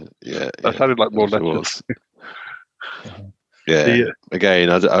you're on. Yeah, that sounded like more letters. Yeah. Again,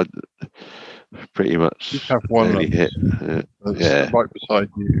 I pretty much have one only hit. Right beside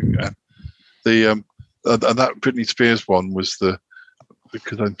you. And that Britney Spears one was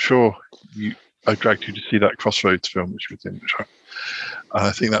because I'm sure I dragged you to see that Crossroads film which was in. And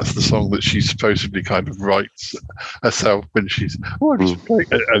I think that's the song that she supposedly kind of writes herself when she's I'm just playing,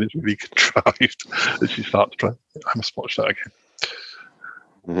 and it's really contrived that she starts playing. I must watch that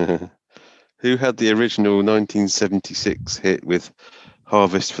again. Who had the original 1976 hit with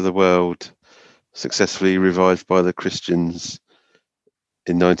Harvest for the World, successfully revived by the Christians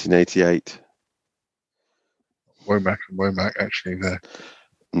in 1988? Womack and Womack, actually, there.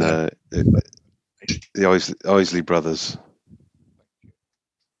 No, the Isley Brothers.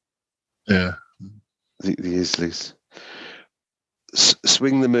 Yeah. The Isleys.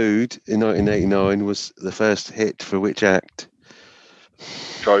 Swing the Mood in 1989 was the first hit for which act?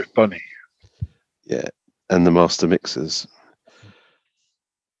 Drive Bunny. Yeah, and the Master Mixers.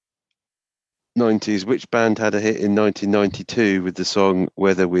 90s, which band had a hit in 1992 with the song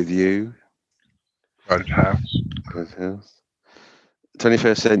Weather With You? Crowded House.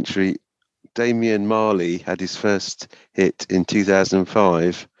 21st Century, Damian Marley had his first hit in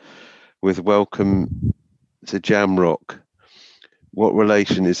 2005 with Welcome to Jam Rock. What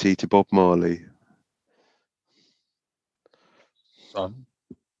relation is he to Bob Marley? Son.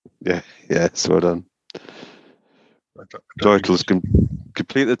 Yes, well done. Titles.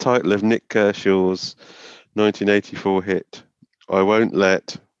 Complete the title of Nick Kershaw's 1984 hit, I Won't Let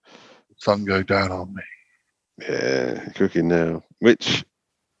the Sun Go Down on Me. Yeah, cooking now. Which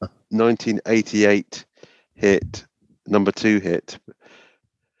 1988 hit, number 2 hit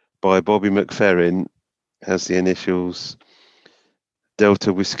by Bobby McFerrin has the initials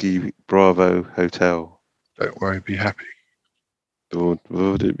Delta Whiskey Bravo Hotel? Don't Worry, Be Happy.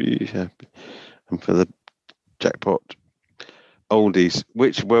 Would it be happy? And for the jackpot, oldies.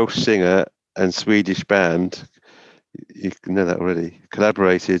 Which Welsh singer and Swedish band, you know that already,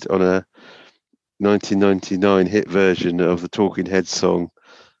 collaborated on a 1999 hit version of the Talking Heads song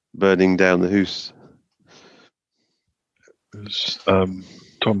Burning Down the House? It was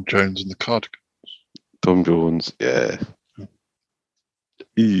Tom Jones and the Cardigans. Tom Jones, yeah.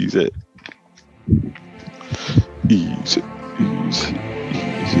 Easy.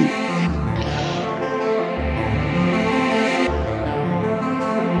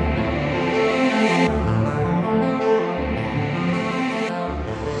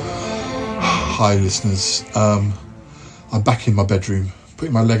 Hi listeners, I'm back in my bedroom,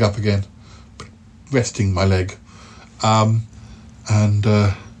 putting my leg up again, resting my leg, and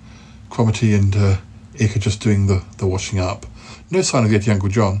Cromitty and Ick are just doing the washing up. No sign of Yeti Uncle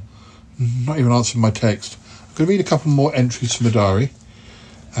John, not even answering my text. I'm going to read a couple more entries from the diary,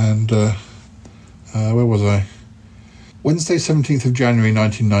 and where was I? Wednesday 17th of January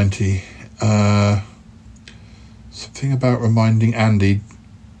 1990, something about reminding Andy,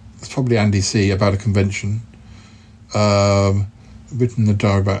 it's probably Andy C, about a convention, written in the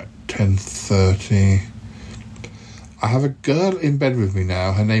diary about 10:30. I have a girl in bed with me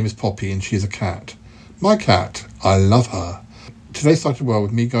now. Her name is Poppy and she's a cat. My cat. I love her. Today started well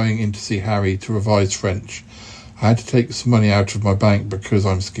with me going in to see Harry to revise French. I had to take some money out of my bank because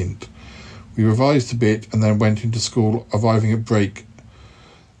I'm skint. We revised a bit and then went into school, arriving at break.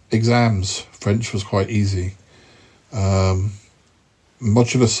 Exams. French was quite easy.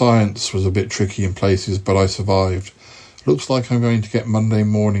 Modular science was a bit tricky in places, but I survived. Looks like I'm going to get Monday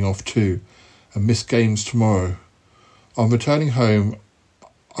morning off too and miss games tomorrow. On returning home,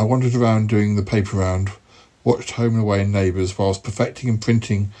 I wandered around doing the paper round, watched Home and Away and Neighbours whilst perfecting and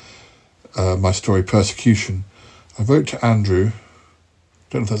printing my story Persecution. I wrote to Andrew,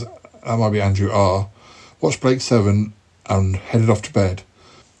 don't know if that might be Andrew R, watched Blake 7 and headed off to bed.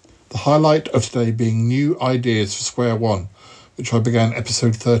 The highlight of today being new ideas for Square One, which I began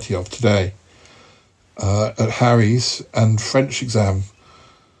episode 30 of today, at Harry's and French exam.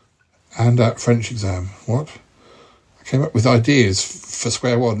 And at French exam. What? I came up with ideas for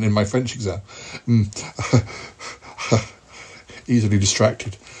Square One in my French exam. Easily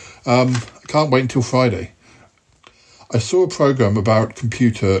distracted. I can't wait until Friday. I saw a program about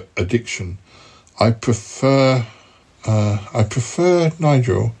computer addiction. I prefer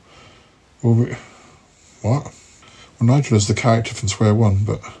Nigel. What? Well, Nigel is the character from Square One,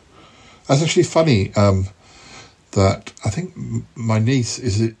 but that's actually funny. That I think my niece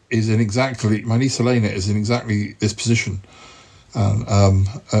my niece Elena is in exactly this position,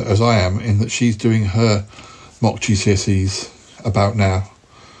 as I am, in that she's doing her mock GCSEs about now,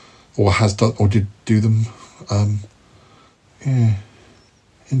 or has done, or did do them. Yeah,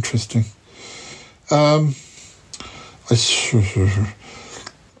 interesting. I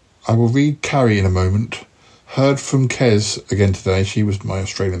will read Carrie in a moment. Heard from Kez again today. She was my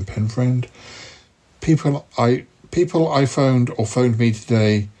Australian pen friend. People I phoned or phoned me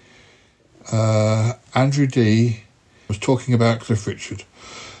today. Andrew D was talking about Cliff Richard.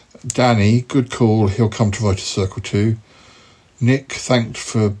 Danny, good call. He'll come to Writer's Circle too. Nick thanked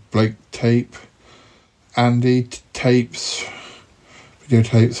for Blake tape. Andy tapes,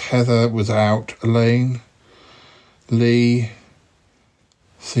 videotapes. Heather was out. Elaine, Lee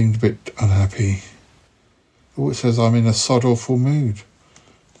seemed a bit unhappy. Oh, it says I'm in a sod awful mood.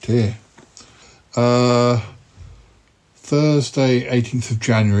 Dear. Thursday, 18th of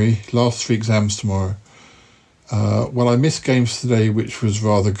January. Last 3 exams tomorrow. Well, I missed games today, which was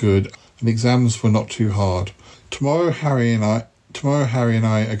rather good, and exams were not too hard. Tomorrow, Harry and I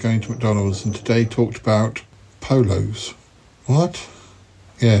are going to McDonald's, and today talked about polos. What?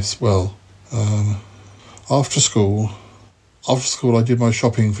 Yes, well, after school, I did my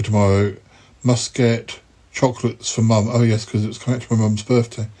shopping for tomorrow. Must get chocolates for Mum. Oh yes, because it was coming up to my Mum's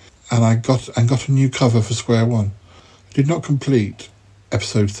birthday, and I got a new cover for Square One. I did not complete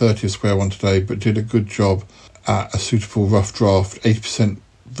episode 30 of Square One today, but did a good job at a suitable rough draft 80%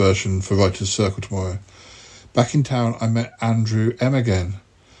 version for Writer's Circle tomorrow. Back in town, I met Andrew M again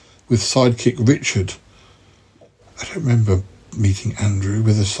with sidekick Richard. I don't remember meeting Andrew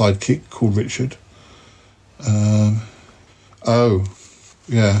with a sidekick called Richard.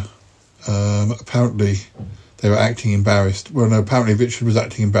 Apparently they were acting embarrassed. Well, no, apparently Richard was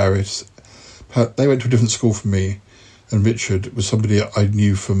acting embarrassed. They went to a different school from me, and Richard was somebody I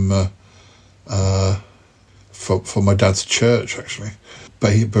knew from my dad's church, actually.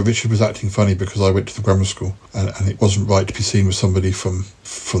 But Richard was acting funny because I went to the grammar school, and it wasn't right to be seen with somebody from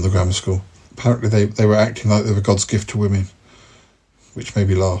the grammar school. Apparently they were acting like they were God's gift to women, which made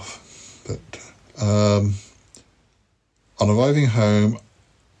me laugh. But on arriving home,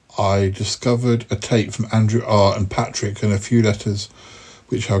 I discovered a tape from Andrew R. and Patrick and a few letters,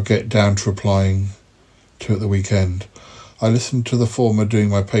 which I'll get down to replying to at the weekend. I listened to the former doing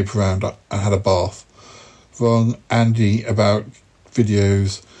my paper round and had a bath. Wrong Andy about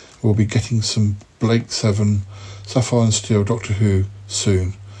videos. We'll be getting some Blake 7, Sapphire and Steel, Doctor Who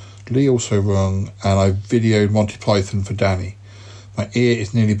soon. Lee also wrong, and I videoed Monty Python for Danny. My ear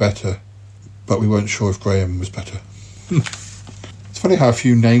is nearly better, but we weren't sure if Graham was better. It's funny how a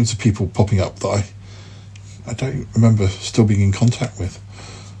few names of people popping up that I don't remember still being in contact with.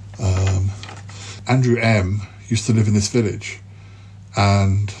 Andrew M. used to live in this village,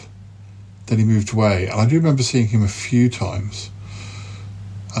 and then he moved away, and I do remember seeing him a few times,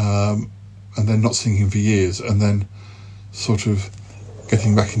 and then not seeing him for years, and then sort of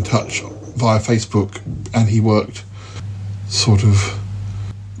getting back in touch via Facebook, and he worked sort of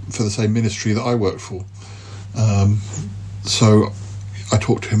for the same ministry that I worked for. So I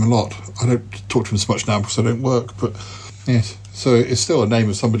talk to him a lot. I don't talk to him as much now because I don't work, but yes. So it's still a name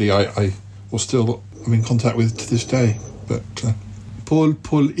of somebody I'm in contact with to this day. But Paul,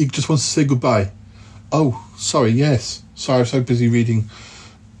 he just wants to say goodbye. Oh, sorry, yes. Sorry, I was so busy reading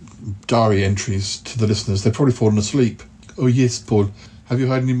diary entries to the listeners. They've probably fallen asleep. Oh, yes, Paul. Have you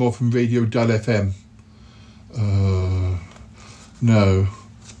heard any more from Radio Dal FM? No,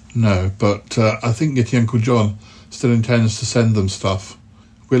 but I think Yeti Uncle John still intends to send them stuff.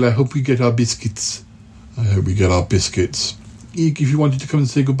 Well, I hope we get our biscuits. Eek, if you wanted to come and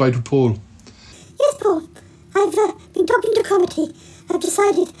say goodbye to Paul. Yes, Paul. I've been talking to Comity. I've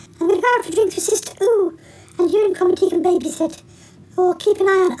decided I'm going to go out for drinks with Sister Ooh, and you and Comity can babysit. Or keep an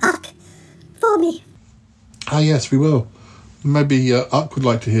eye on Uck for me. Ah, yes, we will. Maybe Uck would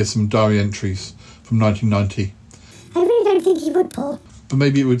like to hear some diary entries from 1990. I really don't think he would, Paul. But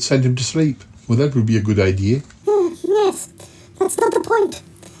maybe it would send him to sleep. Well, that would be a good idea. Yes, that's not the point.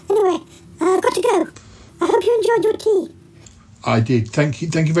 Anyway, I've got to go. I hope you enjoyed your tea. I did. Thank you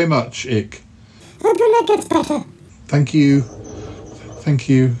very much, Ick. I hope your leg gets better. Thank you.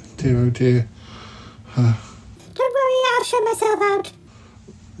 Dear, oh dear. Don't worry, show myself out.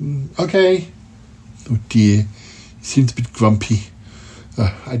 Okay. Oh dear, he seems a bit grumpy.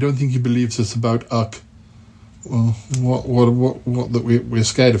 I don't think he believes us about Uck. Well, what that we're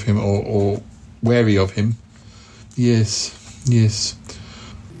scared of him or wary of him. Yes. Yes,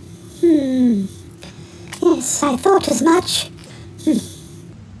 I thought as much.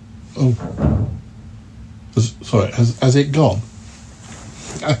 Oh. Sorry, has it gone?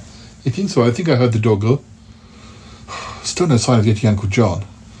 I think so. I think I heard the dog go. Still no sign of getting Uncle John.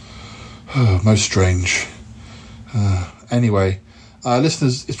 Oh, most strange. Anyway,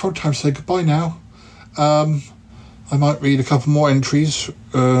 listeners, it's probably time to say goodbye now. I might read a couple more entries,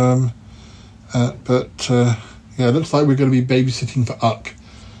 but it looks like we're going to be babysitting for Uck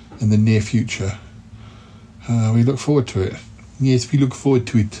in the near future. We look forward to it. Yes, we look forward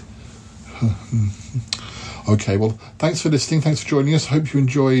to it. Okay, well, thanks for listening. Thanks for joining us. I hope you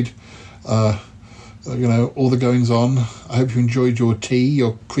enjoyed, all the goings on. I hope you enjoyed your tea,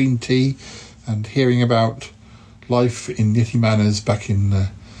 your cream tea, and hearing about life in Yeti Manors back in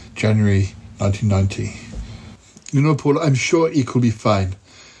January 1990. You know, Paul, I'm sure Ick will be fine.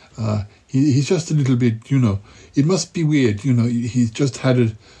 He's just a little bit, it must be weird, he's just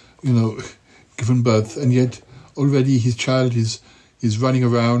had given birth, and yet already his child is running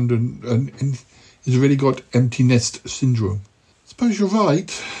around and he's already got empty nest syndrome. I suppose you're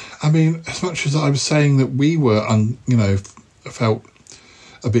right. I mean, as much as I was saying that we were, felt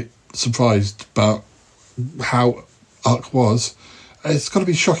a bit surprised about how Uck was, it's got to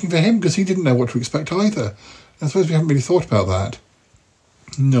be shocking for him because he didn't know what to expect either. I suppose we haven't really thought about that.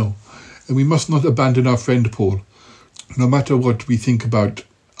 No. And we must not abandon our friend Paul, no matter what we think about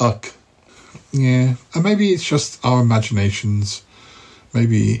Uck. Yeah, and maybe it's just our imaginations.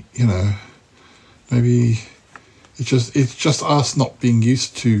 Maybe, maybe it's just us not being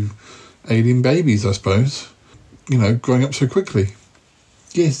used to alien babies, I suppose. Growing up so quickly.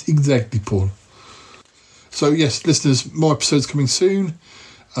 Yes, exactly, Paul. So, yes, listeners, more episodes coming soon.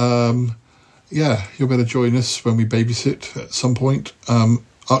 You'll better join us when we babysit at some point.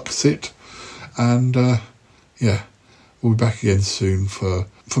 Uck sit. And, we'll be back again soon for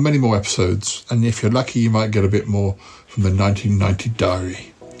many more episodes. And if you're lucky, you might get a bit more from the 1990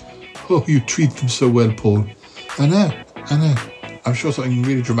 diary. Oh, you treat them so well, Paul. I know. I'm sure something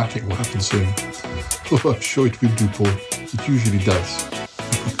really dramatic will happen soon. Oh, I'm sure it will do, Paul. It usually does.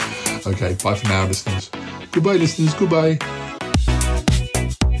 Okay, bye for now, listeners. Goodbye, listeners. Goodbye.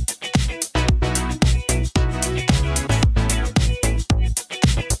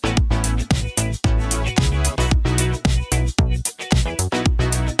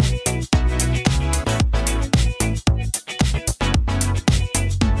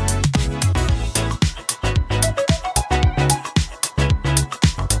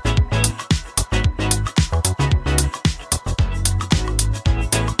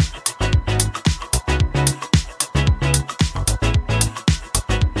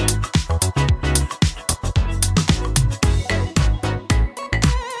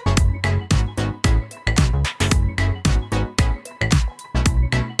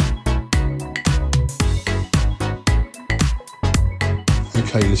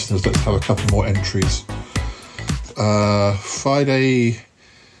 Okay, listeners, let's have a couple more entries. Friday,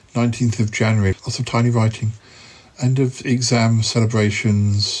 19th of January. Lots of tiny writing. End of exam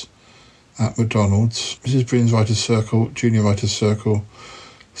celebrations at McDonald's. Mrs. Bryn's Writers' Circle, Junior Writers' Circle,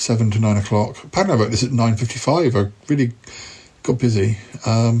 7 to 9 o'clock. Apparently I wrote this at 9:55. I really got busy.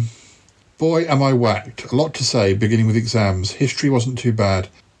 Boy, am I whacked. A lot to say, beginning with exams. History wasn't too bad.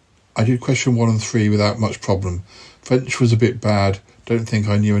 I did question 1 and 3 without much problem. French was a bit bad. Don't think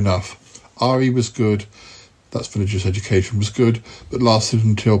I knew enough. RE was good. That's religious education was good, but lasted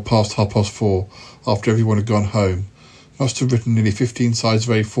until past 4:30 after everyone had gone home. Must have written nearly 15 sides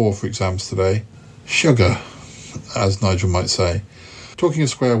of A4 for exams today. Sugar, as Nigel might say. Talking of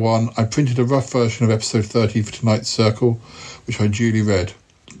Square One, I printed a rough version of episode 30 for tonight's Circle, which I duly read.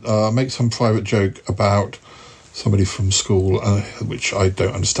 Make some private joke about somebody from school, which I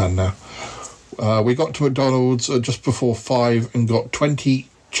don't understand now. We got to McDonald's just before 5 and got 20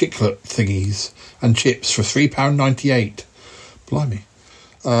 chiclet thingies and chips for £3.98. Blimey.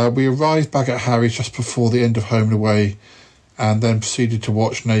 We arrived back at Harry's just before the end of Home and Away and then proceeded to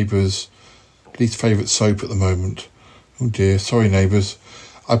watch Neighbours, least favourite soap at the moment. Oh dear, sorry Neighbours.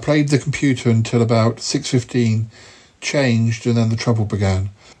 I played the computer until about 6:15, changed, and then the trouble began.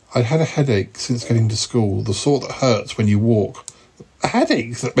 I'd had a headache since getting to school, the sort that hurts when you walk. A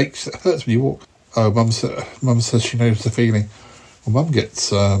headache that hurts when you walk. Oh, Mum says she knows the feeling. Well, Mum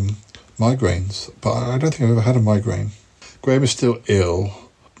gets migraines, but I don't think I've ever had a migraine. Graham is still ill.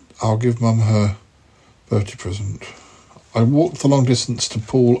 I'll give Mum her birthday present. I walked the long distance to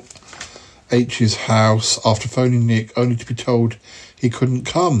Paul H's house after phoning Nick, only to be told he couldn't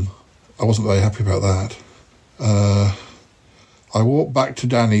come. I wasn't very happy about that. I walked back to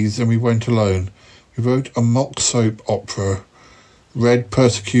Danny's and we went alone. We wrote a mock soap opera, read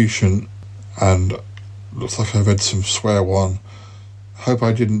Persecution, and looks like I read some swear one. Hope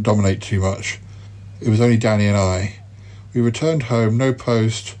I didn't dominate too much. It was only Danny and I. We returned home, no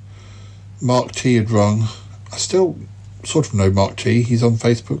post. Mark T had rung. I still sort of know Mark T. He's on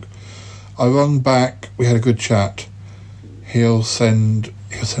Facebook. I rung back. We had a good chat. He'll send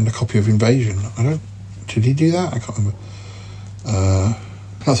a copy of Invasion. Did he do that? I can't remember.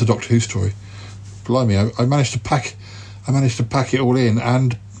 That's a Doctor Who story. Blimey, I managed to pack it all in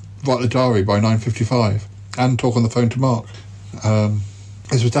and write the diary by 9:55 and talk on the phone to Mark.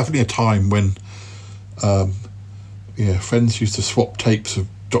 This was definitely a time when friends used to swap tapes of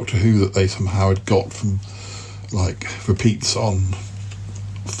Doctor Who that they somehow had got from like repeats on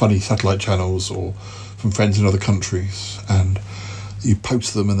funny satellite channels or from friends in other countries, and you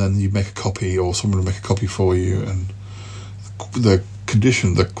post them and then you make a copy or someone would make a copy for you, and the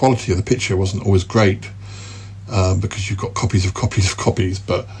quality of the picture wasn't always great because you've got copies of copies,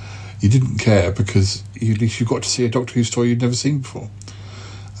 but you didn't care because at least you got to see a Doctor Who story you'd never seen before.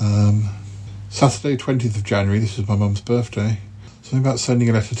 Saturday 20th of January, this is my mum's birthday. Something about sending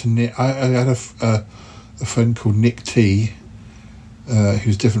a letter to Nick. I had a friend called Nick T,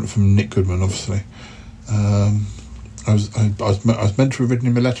 who's different from Nick Goodman, obviously. I was meant to have written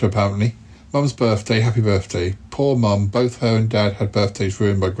him a letter, apparently. Mum's birthday, happy birthday. Poor Mum, both her and Dad had birthdays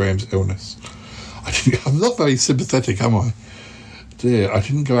ruined by Graham's illness. I'm not very sympathetic, am I? Dear, I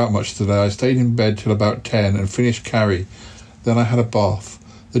didn't go out much today. I stayed in bed till about 10 and finished Carrie. Then I had a bath.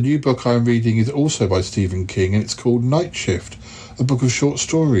 The new book I'm reading is also by Stephen King, and it's called Night Shift, a book of short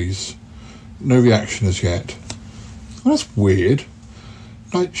stories. No reaction as yet. Well, that's weird.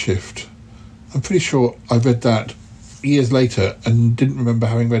 Night Shift. I'm pretty sure I read that years later and didn't remember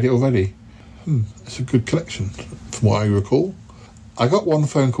having read it already. It's a good collection, from what I recall. I got one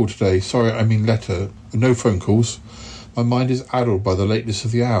phone call today. Sorry, I mean letter. No phone calls. My mind is addled by the lateness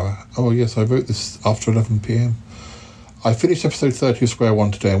of the hour. Oh yes, I wrote this after 11 p.m. I finished episode 30 of Square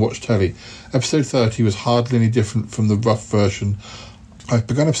One today and watched telly. Episode 30 was hardly any different from the rough version. I've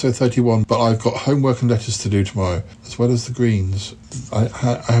begun episode 31, but I've got homework and letters to do tomorrow, as well as the Greens. I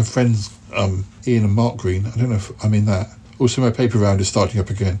have friends, Ian and Mark Green. I don't know if I mean that. Also, my paper round is starting up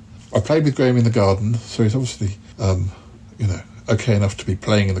again. I played with Graham in the garden, so he's obviously, okay enough to be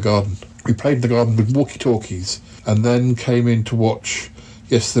playing in the garden. We played in the garden with walkie-talkies, and then came in to watch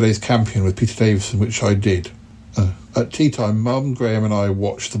yesterday's Campion with Peter Davison, which I did. At tea time, Mum, Graham and I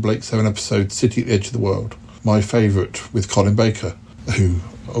watched the Blake 7 episode City at the Edge of the World, my favourite, with Colin Baker, who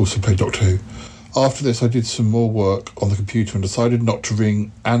also played Doctor Who. After this, I did some more work on the computer and decided not to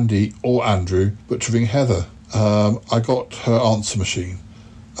ring Andy or Andrew, but to ring Heather. I got her answer machine,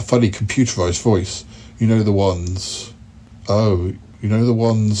 a funny computerised voice. You know the ones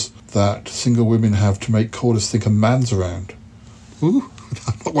that single women have to make callers think a man's around. Ooh,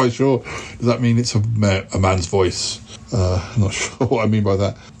 I'm not quite sure. Does that mean it's a man's voice? I'm not sure what I mean by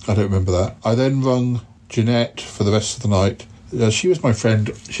that. I don't remember that. I then rung Jeanette for the rest of the night. She was my friend.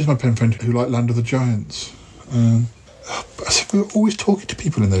 She's my pen friend who liked Land of the Giants. We were always talking to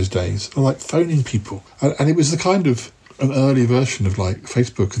people in those days, like phoning people. And it was the kind of an early version of like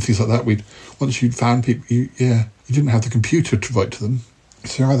Facebook and things like that. Once you'd found people, you didn't have the computer to write to them.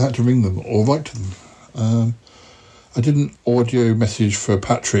 So I either had to ring them or write to them. I did an audio message for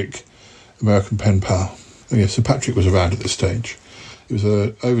Patrick, American Pen Pal. Oh yeah, so Patrick was around at this stage. It was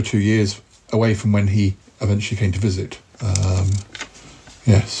over 2 years away from when he eventually came to visit.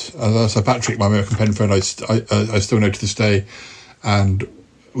 Yes, so Patrick, my American pen friend, I still know to this day, and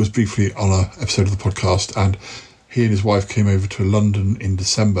was briefly on an episode of the podcast. And he and his wife came over to London in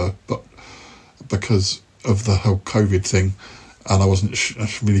December, but because of the whole COVID thing, and I wasn't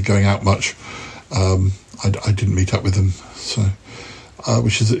really going out much, I didn't meet up with them. So,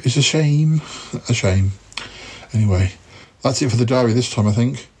 which is a shame. A shame. Anyway, that's it for the diary this time, I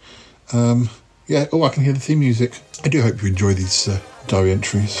think. Yeah, I can hear the theme music. I do hope you enjoy these diary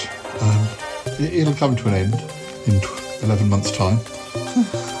entries. It'll come to an end in 11 months' time.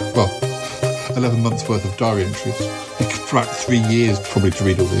 Well, 11 months' worth of diary entries. It could take 3 years probably to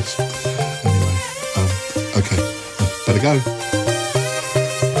read all this. Anyway, okay, better go.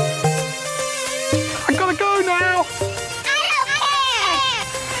 I gotta go now.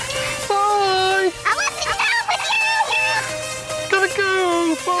 Bye. I want to go with you. Gotta go.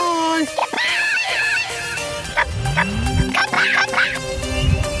 Bye.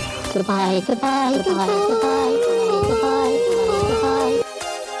 Goodbye, goodbye, goodbye, goodbye, goodbye, goodbye.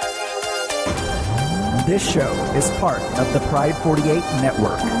 This show is part of the Pride 48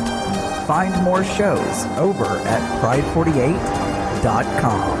 network. Find more shows over at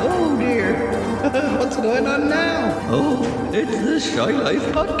pride48.com. Oh dear, what's going on now? Oh, it's the Shy Life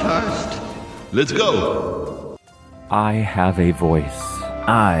podcast. Let's go. I have a voice.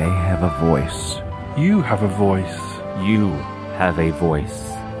 I have a voice. You have a voice. You have a voice.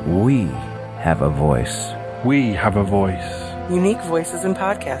 We have a voice. We have a voice. Unique voices in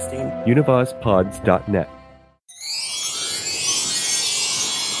podcasting. UnivazPods.net.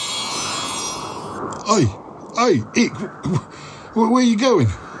 Hey, Ick, where are you going?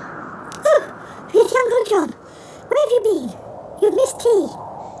 Oh, it's Uncle John. Where have you been? You've missed tea.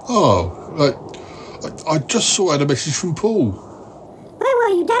 Oh, I just saw I had a message from Paul. Where were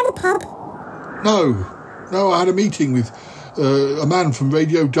you, down the pub? No, I had a meeting with a man from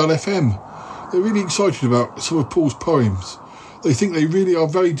Radio.fm. They're really excited about some of Paul's poems. They think they really are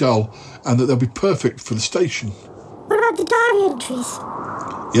very dull and that they'll be perfect for the station. What about the diary entries?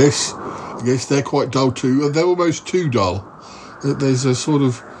 Yes, they're quite dull too, and they're almost too dull. There's a sort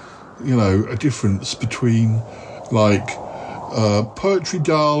of, a difference between, poetry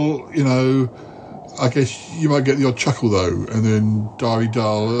dull, I guess you might get the odd chuckle though, and then diary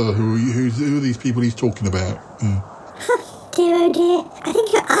dull, who are these people he's talking about? Dear, oh dear, I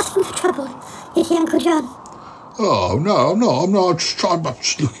think you're asking for trouble, Yeti Uncle John. Oh, no, I'm not. I'm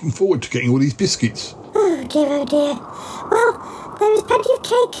just looking forward to getting all these biscuits. Oh dear. Well, there is plenty of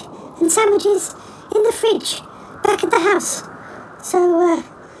cake and sandwiches in the fridge back at the house. So,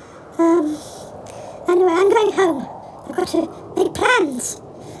 anyway, I'm going home. I've got to make plans.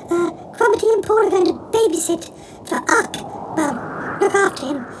 Cromitty and Paul are going to babysit for Uck. Well, look after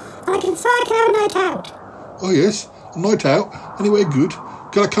him. So I can have a night out. Oh, yes, a night out. Anywhere good.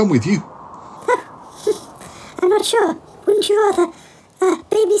 Can I come with you? I'm not sure. Wouldn't you rather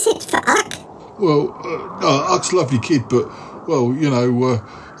babysit for Uck? Well, Uck's a lovely kid, but, You don't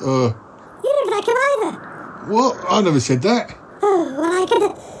like him either. What? I never said that. Oh, well, I get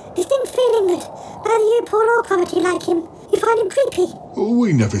a distinct feeling that neither you, Paul, or Cromitty like him. You find him creepy. Oh,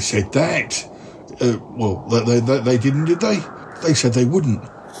 we never said that. They didn't, did they? They said they wouldn't.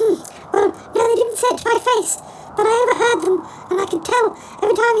 Well, no, they didn't say it to my face, but I overheard them, and I could tell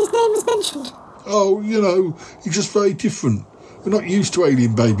every time his name was mentioned. Oh, he's just very different. We're not used to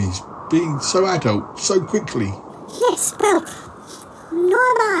alien babies being so adult so quickly. Yes, well, nor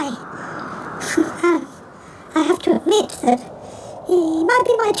am I. I have to admit that he might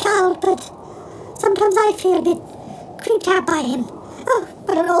be my child, but sometimes I feel a bit creeped out by him. Oh,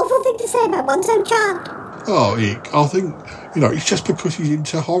 what an awful thing to say about one's own child. Oh, Ick, I think, it's just because he's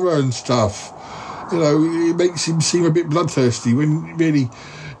into horror and stuff. It makes him seem a bit bloodthirsty when really,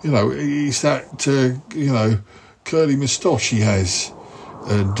 it's that, curly moustache he has.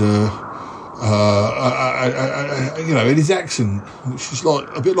 And, in his accent, which is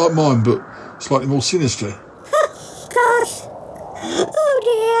a bit like mine, but slightly more sinister. Gosh. Oh,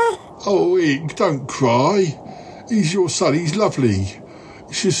 dear. Oh, Ick, don't cry. He's your son, he's lovely.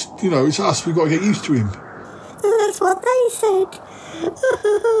 It's just, it's us, we've got to get used to him. That's what they said.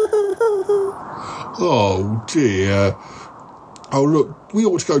 Oh, dear. Oh, look, we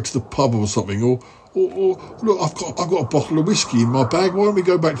ought to go to the pub or something, or look, I've got a bottle of whiskey in my bag. Why don't we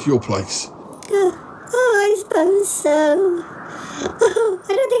go back to your place? I suppose so. I don't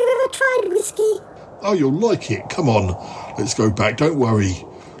think I've ever tried whiskey. Oh, you'll like it. Come on, let's go back. Don't worry,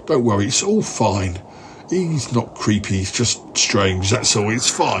 it's all fine. He's not creepy, he's just strange, that's all, it's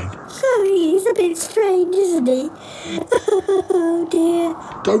fine. Oh, he's a bit strange, isn't he? Oh, dear.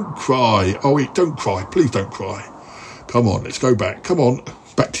 Don't cry. Oh, don't cry. Please don't cry. Come on, let's go back. Come on,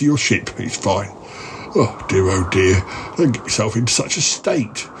 back to your ship. It's fine. Oh, dear. Don't get yourself into such a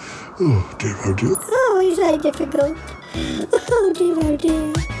state. Oh, dear. Oh, he's very difficult. Oh, dear.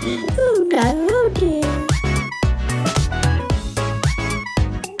 Oh, no, oh, dear.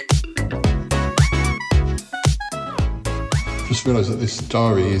 Just realised that this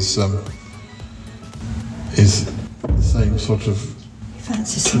diary is the same sort of.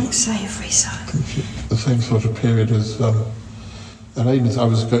 Fancy something savoury, son. The same sort of period as Elaine. I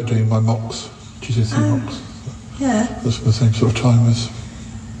was doing my mocks, GCSE mocks. Yeah. That's the same sort of time as.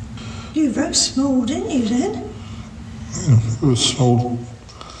 You wrote small, didn't you then? Yeah, it was small.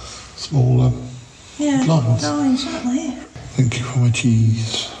 Yeah. Lines, aren't they? Thank you for my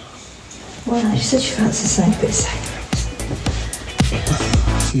cheese. Well, you said you fancy something a bit savoury.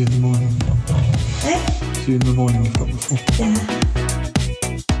 See you in the morning. Eh? See you in the morning, if not before. Yeah.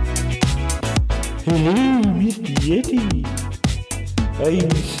 Hello, Mr. Yeti.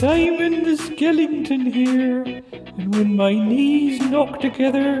 I'm Simon the Skellington here, and when my knees knock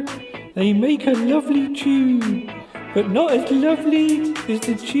together, They make a lovely tune, but not as lovely as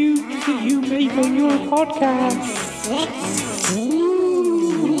the tunes that you make on your podcast.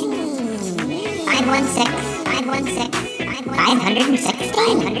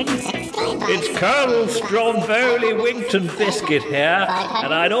 516. It's Colonel Stromboli Wington Biscuit here,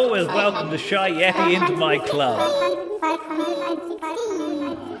 and I'd always welcome the Shy Yeti into my club.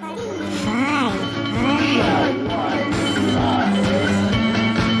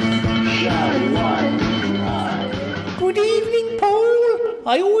 Good evening, Paul.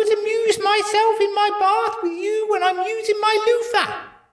 I always amuse myself in my bath with you when I'm using my loofah.